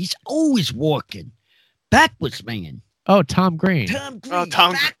name? He's always walking. Backwards man. Oh, Tom Green. Tom Green. Oh,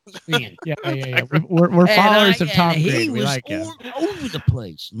 Tom Man. Yeah. We're followers of Tom and Green. He We was like him. all over the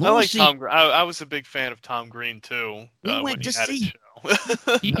place. I like Marcy, Tom Green. I was a big fan of Tom Green too. We when went he to had see- a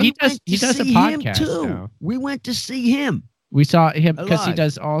show. He we does. went He to does a see him, podcast too. now. We went to see him. We saw him because he Alive.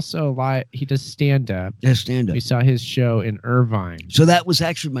 does also live. He does stand up. Yeah, stand up. We saw his show in Irvine. So that was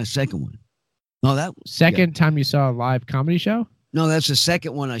actually my second one. No, that was Second time you saw a live comedy show? No, that's the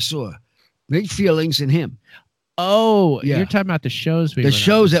second one I saw. Big Feelings in him. Oh, Yeah. you're talking about the shows we The went out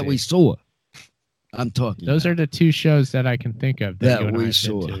shows to that see. we saw. I'm talking. Those are the two shows that I can think of that, That you and I we have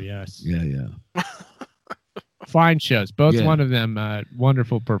saw. been to, yes. Yeah. Fine shows. Both Yeah. one of them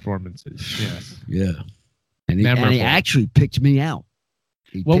wonderful performances. Yes. Yeah. And he Memorable. actually picked me out.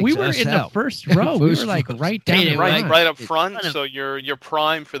 He Well, we picked were us in the out. first row. We First were like row. right down Right, the right, front. right up It's front. kind of- So you're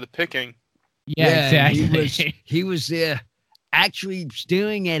prime for the picking. Yeah, exactly. He was there actually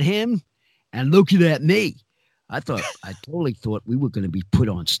staring at him and looking at me. I totally thought we were going to be put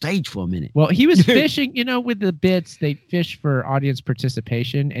on stage for a minute. Well, he was fishing, with the bits, they fish for audience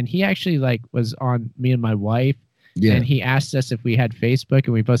participation. And he actually was on me and my wife. Yeah. And he asked us if we had Facebook,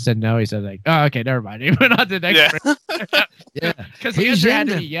 and we both said no. He said oh, okay, never mind. He went on to the next Yeah. Yeah. because he He's had in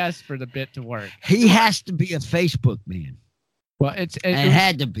to the- be yes for the bit to work. He has to be a Facebook man. Well, It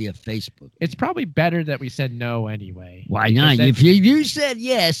had to be a Facebook. it's probably better that we said no anyway. Why not? Because If you said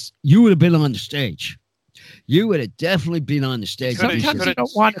yes, you would have been on the stage. You would have definitely been on the stage. Sometimes Because- you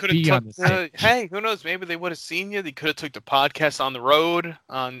don't want to could've be took on the stage. Hey, who knows? Maybe they would have seen you. They could have took the podcast on the road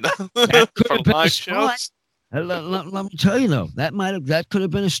on That could for have been a live start. shows. Let me tell you though, that could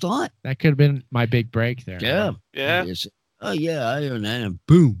have been a start. That could have been my big break there. Yeah. Yeah. Yes. Oh yeah, I heard that. And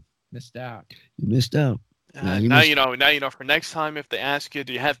boom, Missed out. you missed out. Now missed- you know. Now you know. For next time, if they ask you,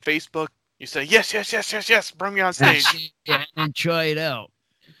 do you have Facebook? You say yes, yes, yes, yes, yes. Bring me on stage. Yeah, and try it out.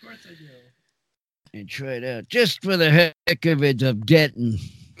 Of course I do. And try it out just for the heck of it of getting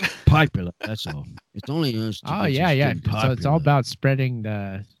popular. That's all. It's only us. Oh yeah. So it's all about spreading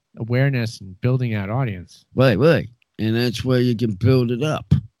the awareness and building that audience. right, and that's where you can build it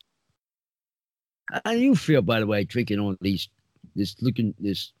up. How do you feel, by the way, drinking on this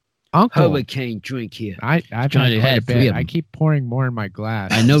Uncle, hurricane drink here? I've Johnny had quite a had 3 bit. of I them. keep pouring more in my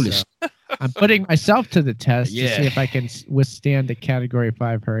glass. I noticed. so I'm putting myself to the test to Yeah. see if I can withstand a Category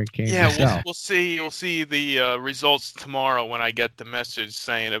 5 hurricane. Yeah, myself. we'll see. We'll see the results tomorrow when I get the message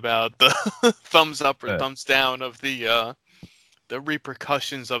saying about the thumbs up or thumbs down of the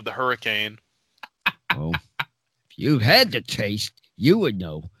repercussions of the hurricane. Well, if you had the taste, you would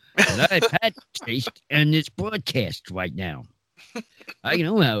know. But I've had the taste in this broadcast right now. I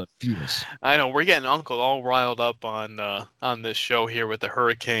know how it feels. I know we're getting Uncle all riled up on this show here with the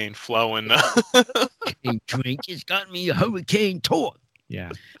hurricane flowing. Hurricane drink has got me a hurricane talk.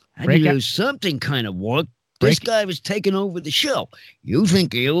 Yeah. I Break knew out- something kind of worked. Break- This guy was taking over the show. You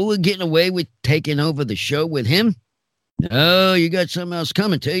think you were getting away with taking over the show with him? No, you got something else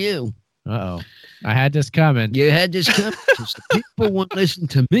coming to you. Uh-oh. I had this coming. You had this coming because the people won't listen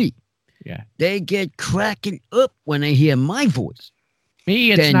to me. Yeah. They get cracking up when they hear my voice.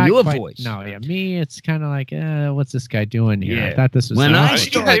 Me, it's than not your quite, voice. No, yeah. Me, it's kind of like, what's this guy doing here? I Yeah. thought this was When I Uncle.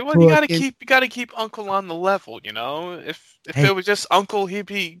 start Hey, well, you talking- gotta keep Uncle on the level, you know. If Hey. it was just Uncle, he'd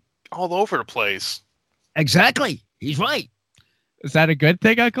be all over the place. Exactly. He's right. Is that a good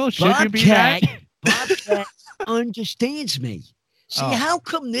thing, Uncle? Should you be that? Bobcat understands me. See, Oh. how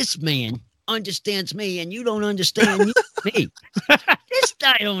come this man understands me and you don't understand me? This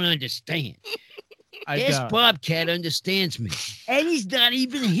guy don't understand. I This don't. Bobcat understands me. And he's not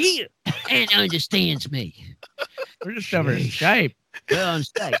even here and understands me. We're just over Sheesh. Skype. We're on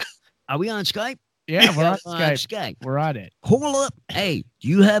Skype. Are we on Skype? Yeah, we're on On Skype. Skype. We're on it. Call up. Hey, do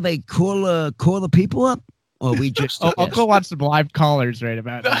you have a call the people up? Or we just Oh, Uncle wants some live callers right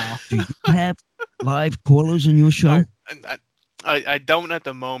about now. do you have live callers in your show? I don't at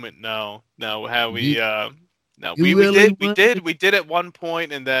the moment. No. How we no You we really we did at one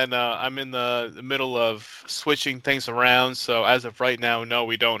point, and then I'm in the middle of switching things around. So as of right now, no,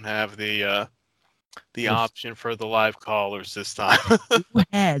 we don't have the Yes. option for the live callers this time. You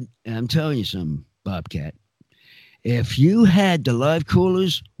had, and I'm telling you something, Bobcat. If you had the live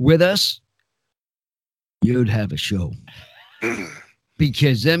callers with us, you'd have a show.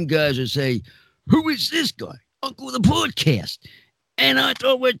 Because them guys would say, "Who is this guy? Uncle the Podcast." And I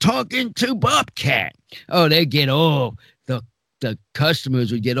thought we're talking to Bobcat. Oh, they get all the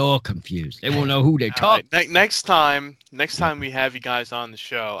customers would get all confused. They won't know who they're All talking. right, next time we have you guys on the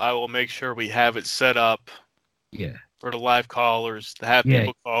show, I will make sure we have it set up Yeah. for the live callers to have Yeah.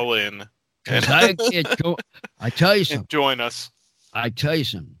 people call in 'Cause I tell you and something. join us. I tell you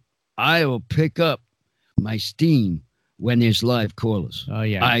something. I will pick up my steam when there's live callers. Oh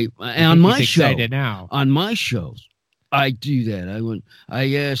yeah. I on my He's show excited now. on my shows, I do that.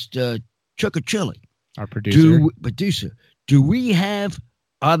 I asked Chuckacelli, Our producer.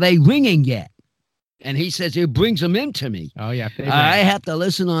 are they ringing yet? And he says it brings them into me. Oh yeah. I have to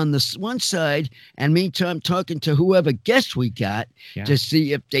listen on this one side, and meantime talking to whoever guests we got to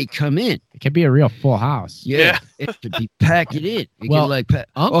see if they come in. It could be a real full house. Yeah. It could be packed it in. Well,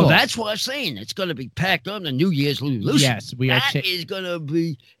 Uncle, that's what I'm saying. It's going to be packed on the New Year's Revolution. Yes, we are. That is going to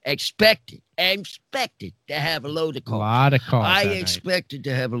be expected to have a load of A calls. lot of calls. I that night. expected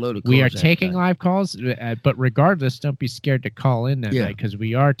to have a load of calls. We are that taking night. live calls, but regardless, don't be scared to call in that Yeah. night because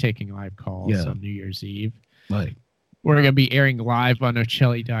we are taking live calls Yeah. on New Year's Eve. Right. We're going to be airing live on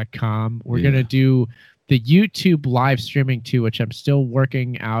Ocelli.com. We're Yeah. going to do the YouTube live streaming too, which I'm still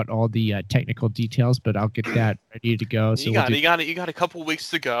working out all the technical details, but I'll get that ready to go. So You got a couple weeks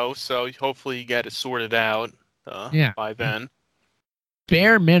to go, so hopefully you get it sorted out by then.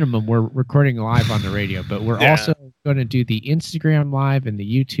 Bare minimum, we're recording live on the radio, but we're also going to do the Instagram live and the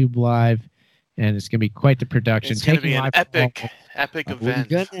YouTube live, and it's going to be quite the production. It's going to be an live epic We're event.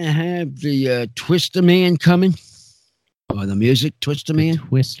 going to have the Twister Man coming. Or the music Twister Man.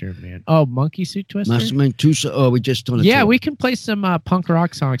 Twister Man. Oh, Monkey Suit Twister? Must have been we just done it. Yeah, we can play some punk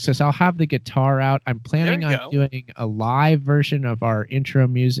rock songs. So I'll have the guitar out. I'm planning on doing a live version of our intro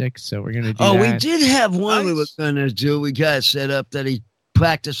music, so we're going to do that. We did have one we were Nice. going to do. We got it set up that he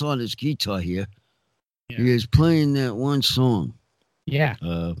practiced on his guitar here. Yeah. He was playing that one song. Yeah.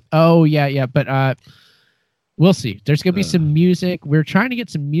 Yeah. But we'll see. There's going to be some music. We're trying to get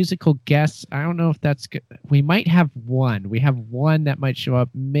some musical guests. I don't know if that's good. We might have one. We have one that might show up,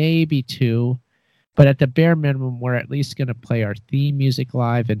 maybe two. But at the bare minimum, we're at least going to play our theme music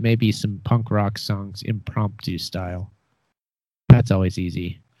live and maybe some punk rock songs, impromptu style. That's always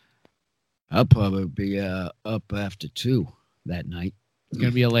easy. I'll probably be up after 2 that night. It's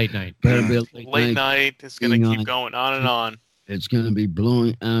going to be a late night. Better be a Late night. It's going to Being keep on. going on and on. It's going to be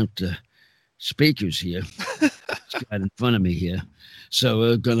blowing out the speakers here. It's got in front of me here. So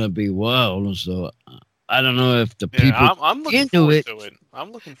it's going to be wild. So I don't know if the people I'm looking into forward it. to it.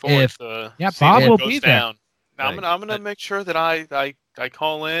 I'm looking forward to Yeah, seeing Bob what will goes be there. down. I'm gonna make sure that I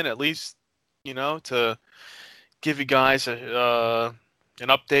call in at least, to give you guys an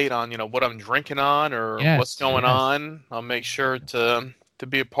update on what I'm drinking on or what's going on. I'll make sure to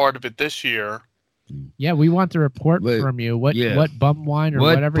be a part of it this year. Yeah, we want the report Wait, from you. What bum wine or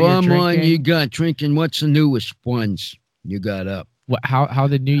what whatever bum you're wine drinking. you got drinking? What's the newest ones you got up? How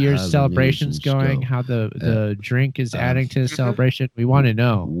the New Year's How the celebration's New Year's going? go. How the drink is adding to the celebration? We want to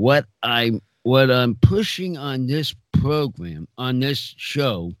know. What I'm pushing on this program, on this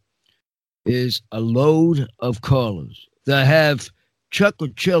show, is a load of callers that have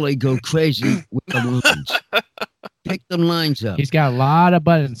Chuckacelli go crazy with the lines. Pick them lines up. He's got a lot of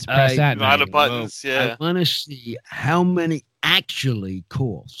buttons. Press that. A lot night. of buttons, yeah. I want to see how many actually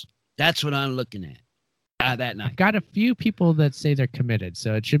calls. That's what I'm looking at. That night. I've got a few people that say they're committed,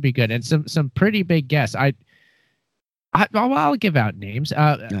 so it should be good, and some pretty big guests. I'll give out names.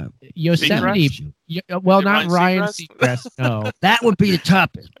 Yosemite. Well, not Ryan Seacrest. No. That would be the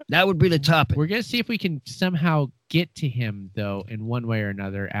topic. We're gonna see if we can somehow get to him though, in one way or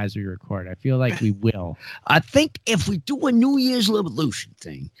another, as we record. I feel like we will. I think if we do a New Year's Revolution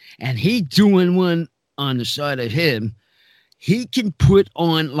thing, and he doing one on the side of him, he can put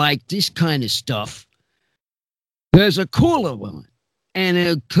on like this kind of stuff. There's a cooler one, and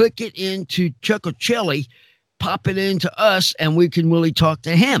he'll click it into Chuckacelli, pop it into us, and we can really talk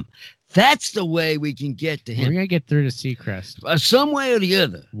to him. That's the way we can get to We're him. gonna get through to Seacrest. Some way or the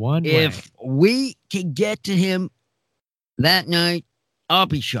other. One way. If we can get to him that night, I'll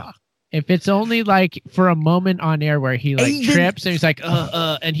be shocked. If it's only like for a moment on air where he like Even- trips and he's like,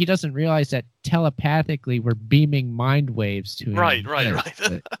 and he doesn't realize that telepathically we're beaming mind waves to him. Right.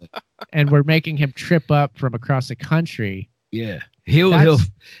 And we're making him trip up from across the country. Yeah. He'll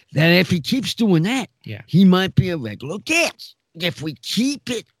then if he keeps doing that, he might be a regular guest. If we keep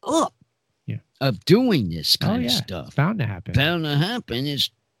it up of doing this kind of stuff. It's bound to happen. Is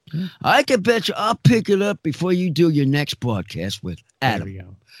I can bet you I'll pick it up before you do your next broadcast with Adam. There we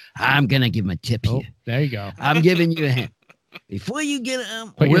go. I'm gonna give him a tip Oh, here. there you go. I'm giving you a hint. Before you get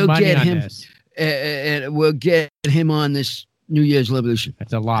Put your we'll money get on him this. we'll get him on this New Year's Revolution.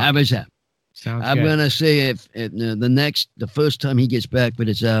 That's a lot. How about that? Sounds I'm good. gonna say if the first time he gets back with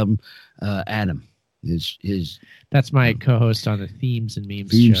his album, Adam, his That's my co-host on the Themes and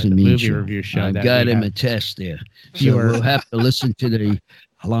Memes Themes show, and the Memes movie show. review show. I've that got we him have. a test there, so Viewer. we'll have to listen to the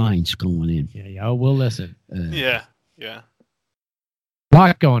lines going in. Yeah, we'll listen. Yeah. A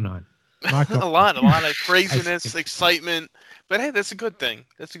lot going on. Not a going- lot of craziness, excitement. But hey, that's a good thing.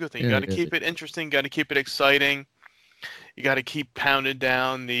 That's a good thing. You got to keep it interesting. Got to keep it exciting. You got to keep pounding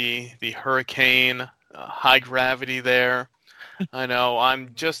down the hurricane, high gravity there. I know.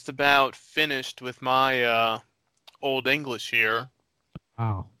 I'm just about finished with my Old English here.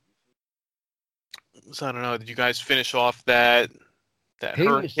 Wow. So I don't know. Did you guys finish off that He was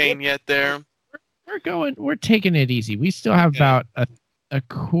hurricane yet? There. We're taking it easy. We still have about a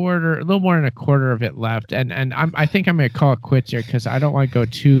quarter, a little more than a quarter of it left, and I think I'm gonna call it quits here because I don't want to go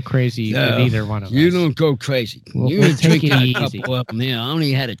too crazy in either one of You us. don't go crazy. We'll You're take it drinking a easy. couple of them here. I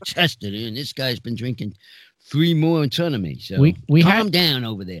only had a tester, and this guy's been drinking 3 more in front of me. So We calm had down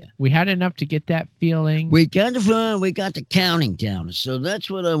over there. we had enough to get that feeling. We got the counting down. So that's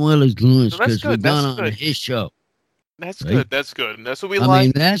what I want to do So that's because we're good, that's going on good. his show. That's Right. good. That's good. That's what we I like.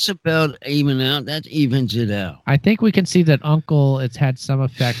 mean, that's about even out. That evens it out. I think we can see that Uncle, it's had some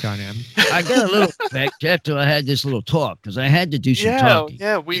effect on him. I got a little effect after I had this little talk because I had to do some Yeah, talking.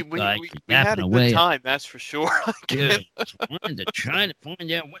 yeah. We Like, had a yapping good away. time. That's for sure. Yeah, just wanted to try to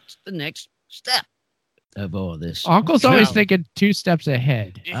find out what's the next step of all this. Uncle's always Wow. thinking 2 steps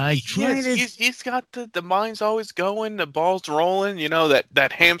ahead. I He tried is. it. He's got the mind's always going, the ball's rolling. You know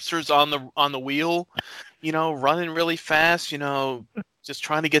that hamster's on the wheel. You know, running really fast. You know, just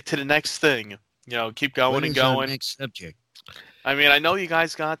trying to get to the next thing. You know, keep going What and is our going. next subject? I mean, I know you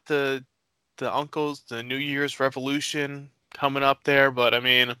guys got the uncles, the New Year's revolution coming up there, but I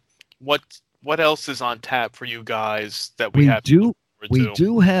mean, what else is on tap for you guys that we have? to look forward We to?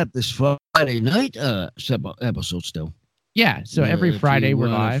 do have this Friday night episode still. Yeah, so every If Friday you we're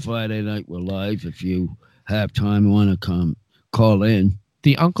want, live. Friday night we're live. If you have time, want to come call in.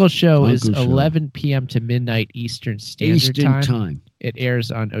 The Uncle Show is Uncle Show. 11 p.m. to midnight Eastern Standard Eastern Time. time. It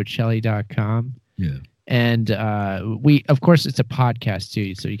airs on Ocelli.com. Yeah. And we, of course, it's a podcast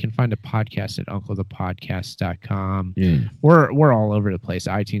too. So you can find a podcast at UncleThePodcast.com. Yeah. We're all over the place.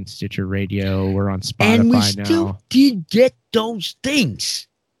 iTunes, Stitcher Radio. We're on Spotify And we now. still did get those things.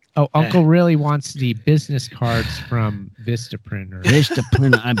 Oh, Uncle really wants the business cards from Vistaprint. Or Vista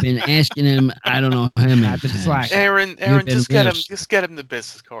Printer. I've been asking him. I don't know how many I've been times. slacking. Aaron, been just get him, missed. the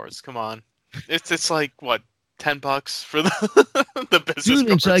business cards. Come on, it's like what, $10 for the business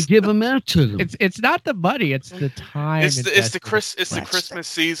Students, I cards. give them out to them. It's not the money. It's the time. It's the investment. it's the Christmas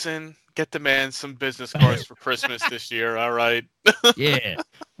season. Get the man some business cards for Christmas this year. All right. Yeah.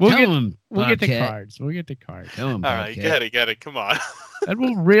 We'll Tell get him, we'll get the Bobcat. cards. We'll get the cards. Tell him, All right. Bobcat. Get it. Come on. And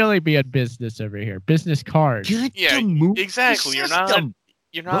we'll really be in business over here. Business cards. Got Yeah, to move the exactly. You're not system.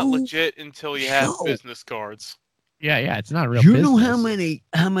 You're not legit until you have Show. business cards. Yeah, it's not real You business. know how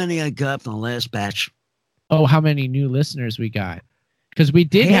many I got from the last batch? Oh, how many new listeners we got? Because we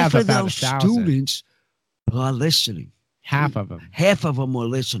did Half have of about those 1,000. students are listening. Half of them. Half of them are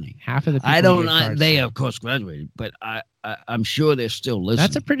listening. Half of the people. I we don't get know. cards They, from. of course, graduated, but I'm sure they're still listening.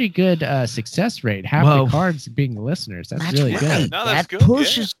 That's a pretty good success rate. Half Well, the cards being listeners. That's That's really right. good. No, that's that good,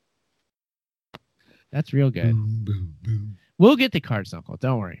 pushes. That's real good. Boom, boom, boom. We'll get the cards, Uncle.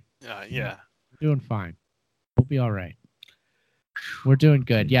 Don't worry. Yeah. We're doing fine. We'll be all right. We're doing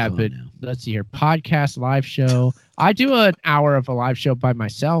good. Yeah, Come on but now. let's see here. Podcast, live show. I do an hour of a live show by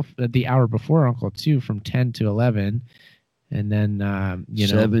myself the hour before Uncle too, from 10 to 11. And then,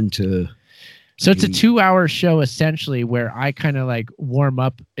 7 to. so it's a 8. 2-hour show essentially where I kind of like warm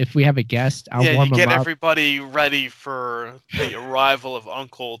up. If we have a guest, I'll Yeah, warm you them get up. everybody ready for the arrival of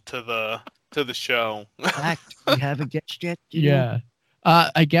Uncle to the show. Fact, we have a guest yet? Do you know? Yeah.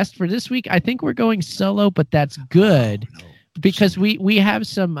 A guest for this week. I think we're going solo, but that's good. Oh, no. Because we have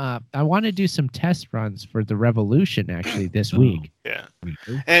some I want to do some test runs for the Revolution actually this week. Yeah. We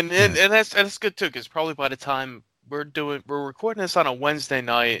do? And that's good too, because probably by the time we're recording this on a Wednesday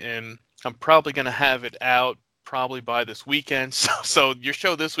night, and I'm probably gonna have it out probably by this weekend. So your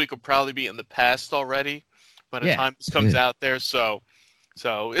show this week will probably be in the past already by the Yeah. time this comes Yeah. out there. So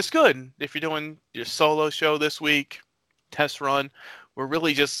it's good if you're doing your solo show this week, test run. We're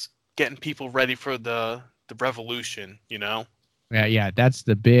really just getting people ready for the Revolution, you know, Yeah, that's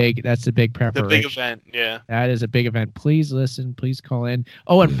the big the preparation. big event. Yeah. That is a big event. Please listen, please call in.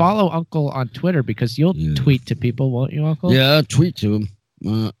 Oh, and follow Uncle on Twitter because you'll Yeah. tweet to people, won't you, Uncle? Yeah, I'll tweet to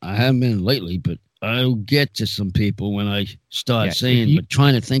him. I haven't been lately, but I'll get to some people when I start Yeah, if saying, you- but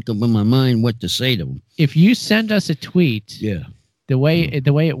trying to think of in my mind what to say to them. If you send us a tweet, Yeah. the way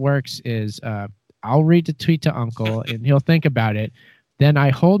it works is I'll read the tweet to Uncle and he'll think about it. Then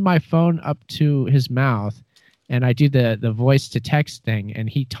I hold my phone up to his mouth and I do the voice to text thing and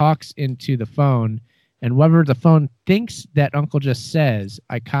he talks into the phone and whatever the phone thinks that Uncle just says,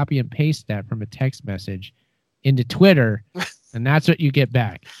 I copy and paste that from a text message into Twitter, and that's what you get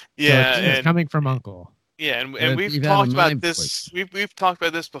back. Yeah, so it's coming from Uncle. Yeah, and You've we've had talked a about mind this. We've talked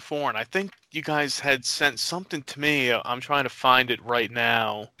about this before, and I think you guys had sent something to me. I'm trying to find it right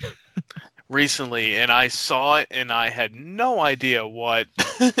now. Recently, and I saw it, and I had no idea what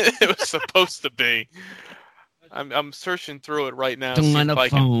it was supposed to be. I'm searching through it right now, see On if a I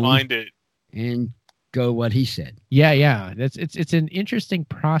can phone. find it. And go what he said. Yeah. It's an interesting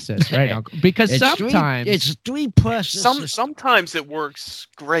process, right, Uncle? Because sometimes it's three processes. Sometimes it works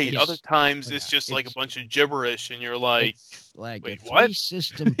great. Yes. Other times Oh, it's yeah. just like a bunch of gibberish, and you're like, It's like wait, a what? three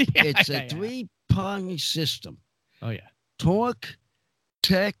system. It's a three-prong system. Oh yeah. Talk,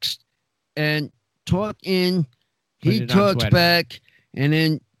 text, and talk in. Put He it on talks Twitter. back, and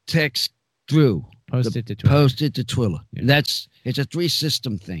then text through. Post it to Twitter. Post it to Twitter. Yeah. It's a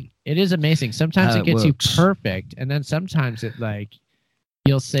three-system thing. It is amazing. Sometimes How it it gets works. you perfect, and then sometimes it like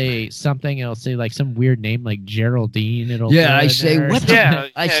you'll say something, it'll say like some weird name like Geraldine. It'll Yeah, throw I in say there or what? something. Yeah,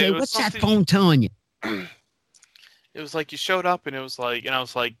 I yeah, say it was what's that something- phone telling you? It was like you showed up, and it was like, and I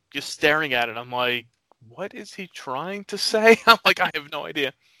was like just staring at it. I'm like, what is he trying to say? I'm like, I have no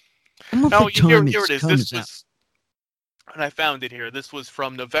idea. I'm No, for time here it is. comes This out. was, and I found it here. This was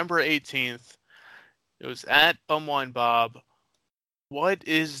from November 18th. It was at Bumwine Bob. What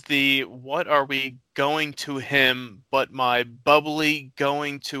are we going to him but my bubbly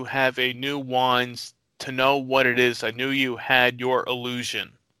going to have a new wines to know what it is? I knew you had your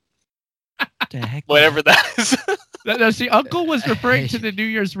illusion. The heck? Whatever that is. No, see, Uncle was referring to the New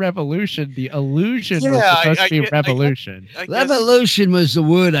Year's Revolution. The illusion was Yeah, supposed to be I- revolution. I guess, Revolution was the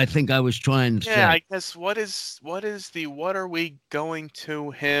word I think I was trying to yeah, say. I guess what are we going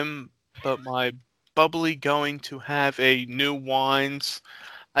to him but my bubbly going to have a new wines?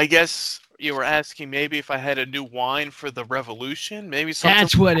 I guess you were asking maybe if I had a new wine for the revolution, maybe something.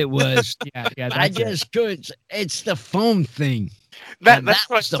 That's what it was. Yeah, I that's it. just couldn't. It's the phone thing. That's that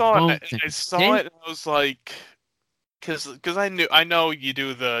what I was the saw. phone I thing. saw Then- it, and I was like, because I know you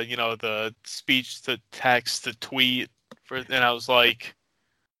do the the speech to text to tweet and I was like,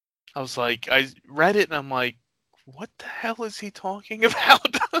 I read it and I'm like, what the hell is he talking about?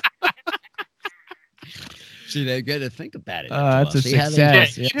 See, they got to think about it. That's a See how they-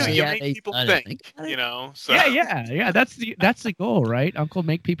 success. Yeah, Yeah. you See how make they people thought of think, about it? you know. So Yeah. That's the goal, right? Uncle,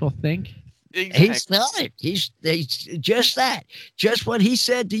 make people think. exactly. He's not it. He's just that. Just what he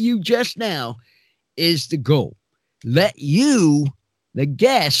said to you just now is the goal. Let you, the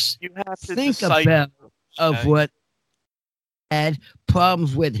guests, You have to think decipher, about of okay? what had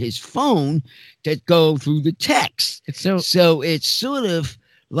problems with his phone that go through the text. It's so So it's sort of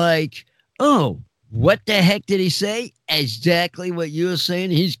like, oh, what the heck did he say? Exactly what you're saying.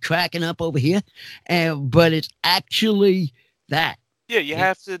 He's cracking up over here. But it's actually that. Yeah, you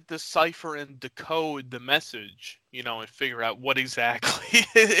have to decipher and decode the message, and figure out what exactly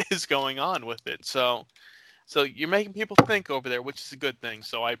is going on with it. So you're making people think over there, which is a good thing.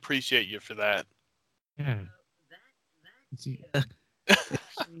 So I appreciate you for that. yeah. See,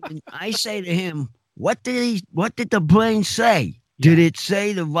 And I say to him, what did the brain say? Did Yeah. it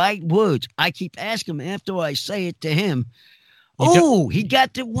say the right words? I keep asking him after I say it to him. You don't- Oh, he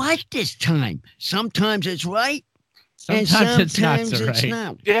got it right this time. Sometimes it's right, sometimes and it's not sometimes so it's right.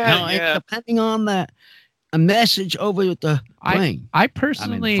 not. Yeah, Now, yeah. depending on a message over the brain. I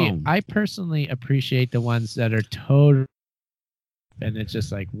personally phone. appreciate the ones that are total, and it's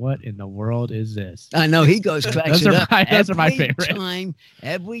just like, what in the world is this? I know he goes cracks Those it are up. those are my favorite.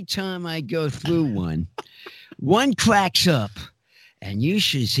 Every time I go through one cracks up, and you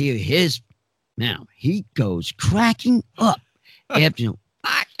should hear his. Now he goes cracking up after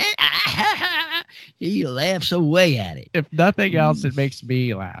he laughs away at it. If nothing else, it makes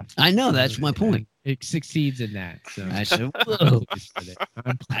me laugh. I know that's my point. It succeeds in that. So I said, whoa,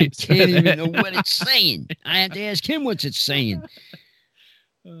 I'm I pleased can't with even it. know what it's saying. I have to ask him what's it saying.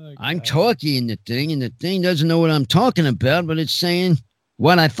 Oh, I'm God. talking in the thing, and the thing doesn't know what I'm talking about, but it's saying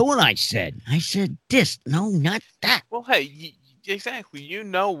what I thought I said. I said this. No, not that. Well, hey, exactly. You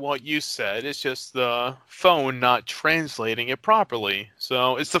know what you said. It's just the phone not translating it properly.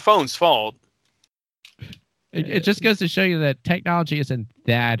 So it's the phone's fault. It just goes to show you that technology isn't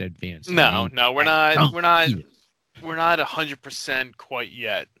that advanced. No, we're not. don't We're not. either. We're not 100% quite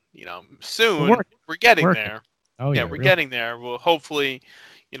yet. Soon We're we're getting working. there. Oh Yeah, yeah, we're real- getting there. Well, hopefully,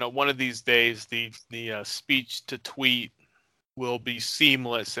 one of these days the speech to tweet will be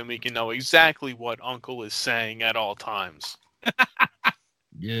seamless, and we can know exactly what Uncle is saying at all times.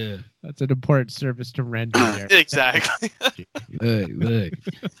 Yeah. That's an important service to render there. Exactly. Right.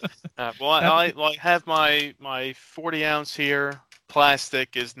 Well, I have my 40 ounce here.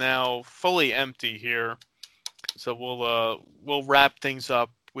 Plastic is now fully empty here. So we'll wrap things up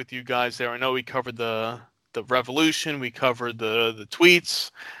with you guys there. I know we covered the revolution, we covered the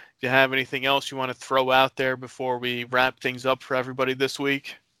tweets. Do you have anything else you want to throw out there before we wrap things up for everybody this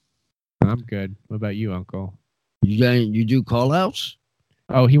week? I'm good. What about you, Uncle? You do call outs?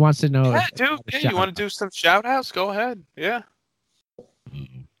 Oh, he wants to know. Yeah, dude. Yeah, you want to do some shout outs? Go ahead. Yeah.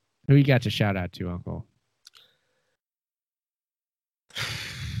 Who you got to shout out to, Uncle?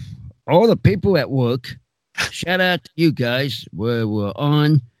 All the people at work. Shout out to you guys. We're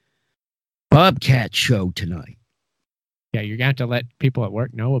on Bobcat show tonight. Yeah, you're going to have to let people at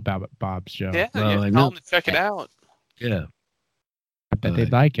work know about Bob's show. Yeah, Well, I tell know. them to check it out. Yeah. I bet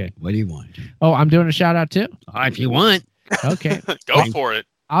they'd like it. What do you want? Oh, I'm doing a shout out too? If you want. Okay. Go for it.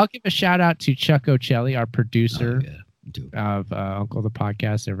 I'll give a shout out to Chuck Ocelli, our producer Do it. of Uncle the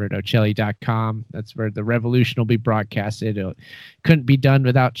Podcast over at Ocelli.com. That's where the revolution will be broadcasted. It couldn't be done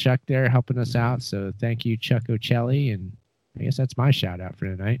without Chuck there helping us out. So thank you, Chuck Ocelli. And I guess that's my shout out for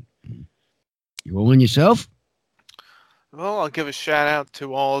tonight. You rolling yourself? Well, I'll give a shout out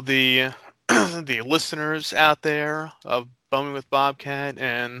to all the the listeners out there of Bumming with Bobcat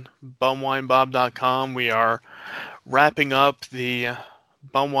and bumwinebob.com. We are wrapping up the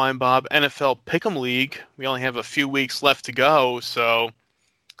Bumwine Bob NFL Pick'em League. We only have a few weeks left to go, so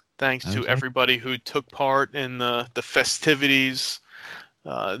thanks to everybody who took part in the festivities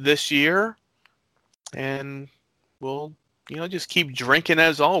this year. And we'll just keep drinking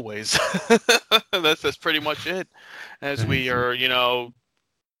as always. That's pretty much it. As we are,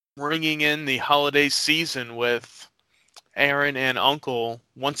 bringing in the holiday season with Aaron and Uncle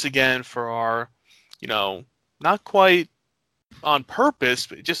once again for our, not quite on purpose,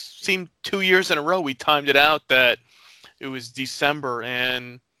 but it just seemed 2 years in a row we timed it out that it was December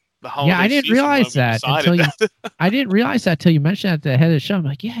and the holiday. Yeah, I didn't realize that until I didn't realize that till you mentioned that at the head of the show. I'm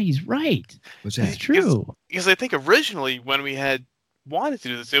like, yeah, he's right. What's that? It's true. Because I think originally when we had wanted to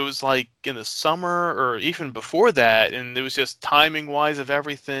do this, it was like in the summer or even before that, and it was just timing wise of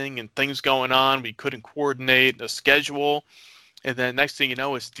everything and things going on. We couldn't coordinate a schedule, and then next thing you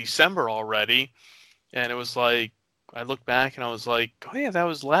know, it's December already, and it was like I looked back and I was like, oh yeah, that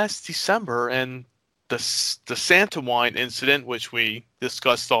was last December, and the Santa wine incident, which we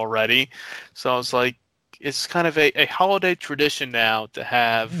discussed already. So I was like, it's kind of a holiday tradition now to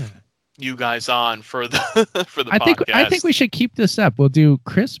have you guys on for the podcast. I think we should keep this up. We'll do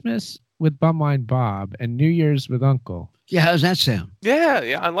Christmas with Bumwine Bob and New Year's with Uncle. Yeah, how's that sound?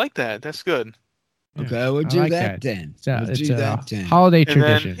 Yeah, I like that. That's good. Yeah, Okay, we'll do like that then. So We'll it's do a that then. holiday And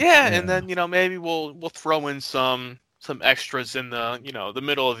then, tradition. and then maybe we'll throw in some extras in the the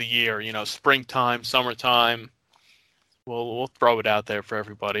middle of the year. Springtime, summertime. We'll throw it out there for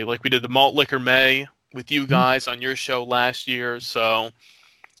everybody, like we did the Malt Liquor May with you guys on your show last year. So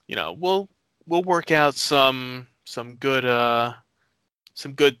we'll work out some good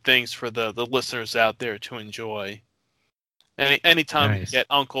things for the listeners out there to enjoy. Anytime we get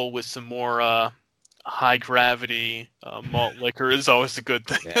Uncle with some more high gravity malt liquor is always a good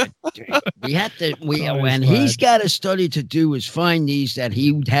thing. We have to. And he's got a study to do is find these that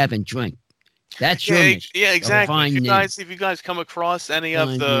he haven't drank. That's your mission. Yeah, exactly. If them. you guys come across any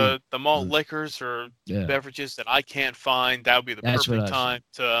of the malt liquors or beverages that I can't find, that would be the perfect time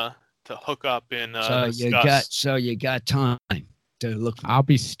to hook up and discuss. So you got time to look. I'll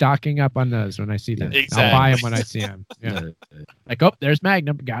be stocking up on those when I see them. Exactly. I'll buy them when I see them. Yeah. Like, oh, there's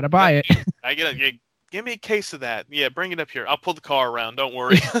Magnum. Gotta buy it. I get it. Give me a case of that. Yeah, bring it up here. I'll pull the car around. Don't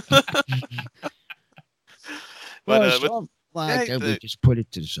worry. We just put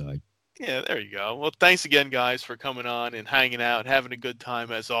it to the side. Yeah, there you go. Well, thanks again, guys, for coming on and hanging out, having a good time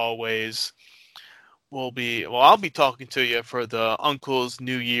as always. I'll be talking to you for the Uncle's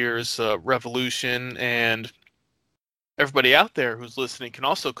New Year's Revolution, and everybody out there who's listening can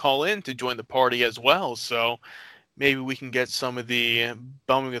also call in to join the party as well. So maybe we can get some of the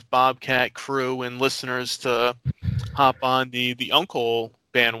Bumming with Bobcat crew and listeners to hop on the Uncle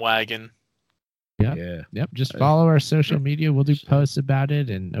bandwagon. Yep. Just follow our social media. We'll do posts about it,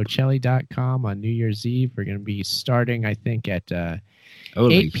 and Ocelli.com on New Year's Eve. We're going to be starting, I think, at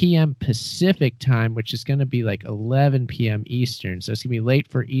 8 p.m. Pacific time, which is going to be like 11 p.m. Eastern. So it's going to be late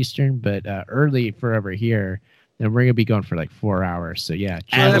for Eastern, but early for over here. And we're going to be going for like 4 hours. So yeah.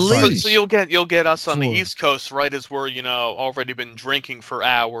 So you'll get us on the East Coast right as we're, already been drinking for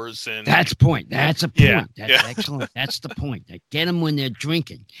hours. And that's a point. That's a point. Yeah. That's excellent. That's the point. Get them when they're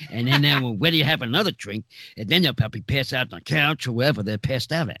drinking. And then whether you have another drink, and then they'll probably pass out on the couch or wherever they're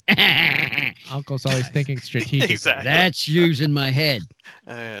passed out at. Uncle's always thinking strategic. Exactly. That's using my head.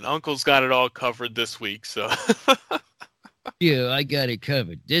 And Uncle's got it all covered this week. So Yeah, I got it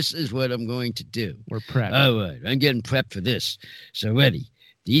covered. This is what I'm going to do. We're prepped. All right, I'm getting prepped for this. So ready.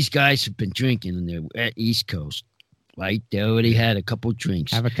 These guys have been drinking and they're at East Coast, right? They already had a couple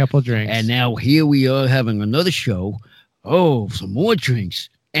drinks. Have a couple drinks. And now here we are having another show. Oh, some more drinks.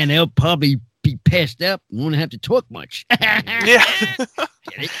 And they'll probably be passed out. Won't have to talk much. Yeah.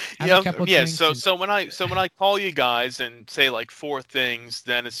 Get it? Have a couple drinks So when I call you guys and say like 4 things,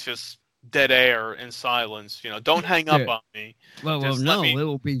 then it's just dead air and silence. Don't hang up on me. Well, Just no, let me- it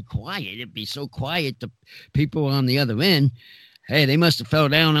will be quiet. It'd be so quiet. The people on the other end, hey, they must have fell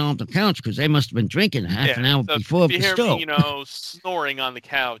down on the couch because they must have been drinking half an hour so before if you the hear stove. me, snoring on the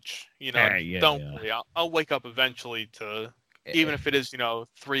couch, don't yeah. worry. I'll wake up eventually to, even if it is,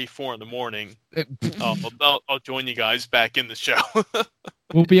 3, 4 in the morning. I'll join you guys back in the show.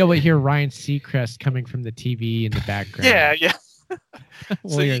 We'll be able to hear Ryan Seacrest coming from the TV in the background. Yeah.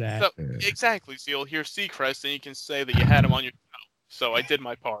 We'll hear that. Exactly. So you'll hear Seacrest, and you can say that you had him on your show. So I did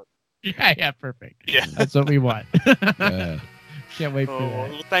my part. Yeah, perfect. Yeah. That's what we want. Uh, Can't wait for that.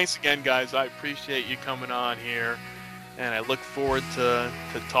 Well, thanks again, guys. I appreciate you coming on here, and I look forward to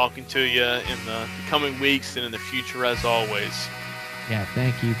talking to you in the coming weeks and in the future, as always. Yeah,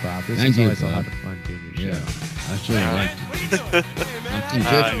 thank you, Bob. This Thank is you, always a Bob. lot of fun doing your show. I sure like it. Something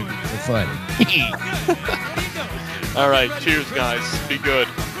different for Friday. All right. Cheers, guys. Be good.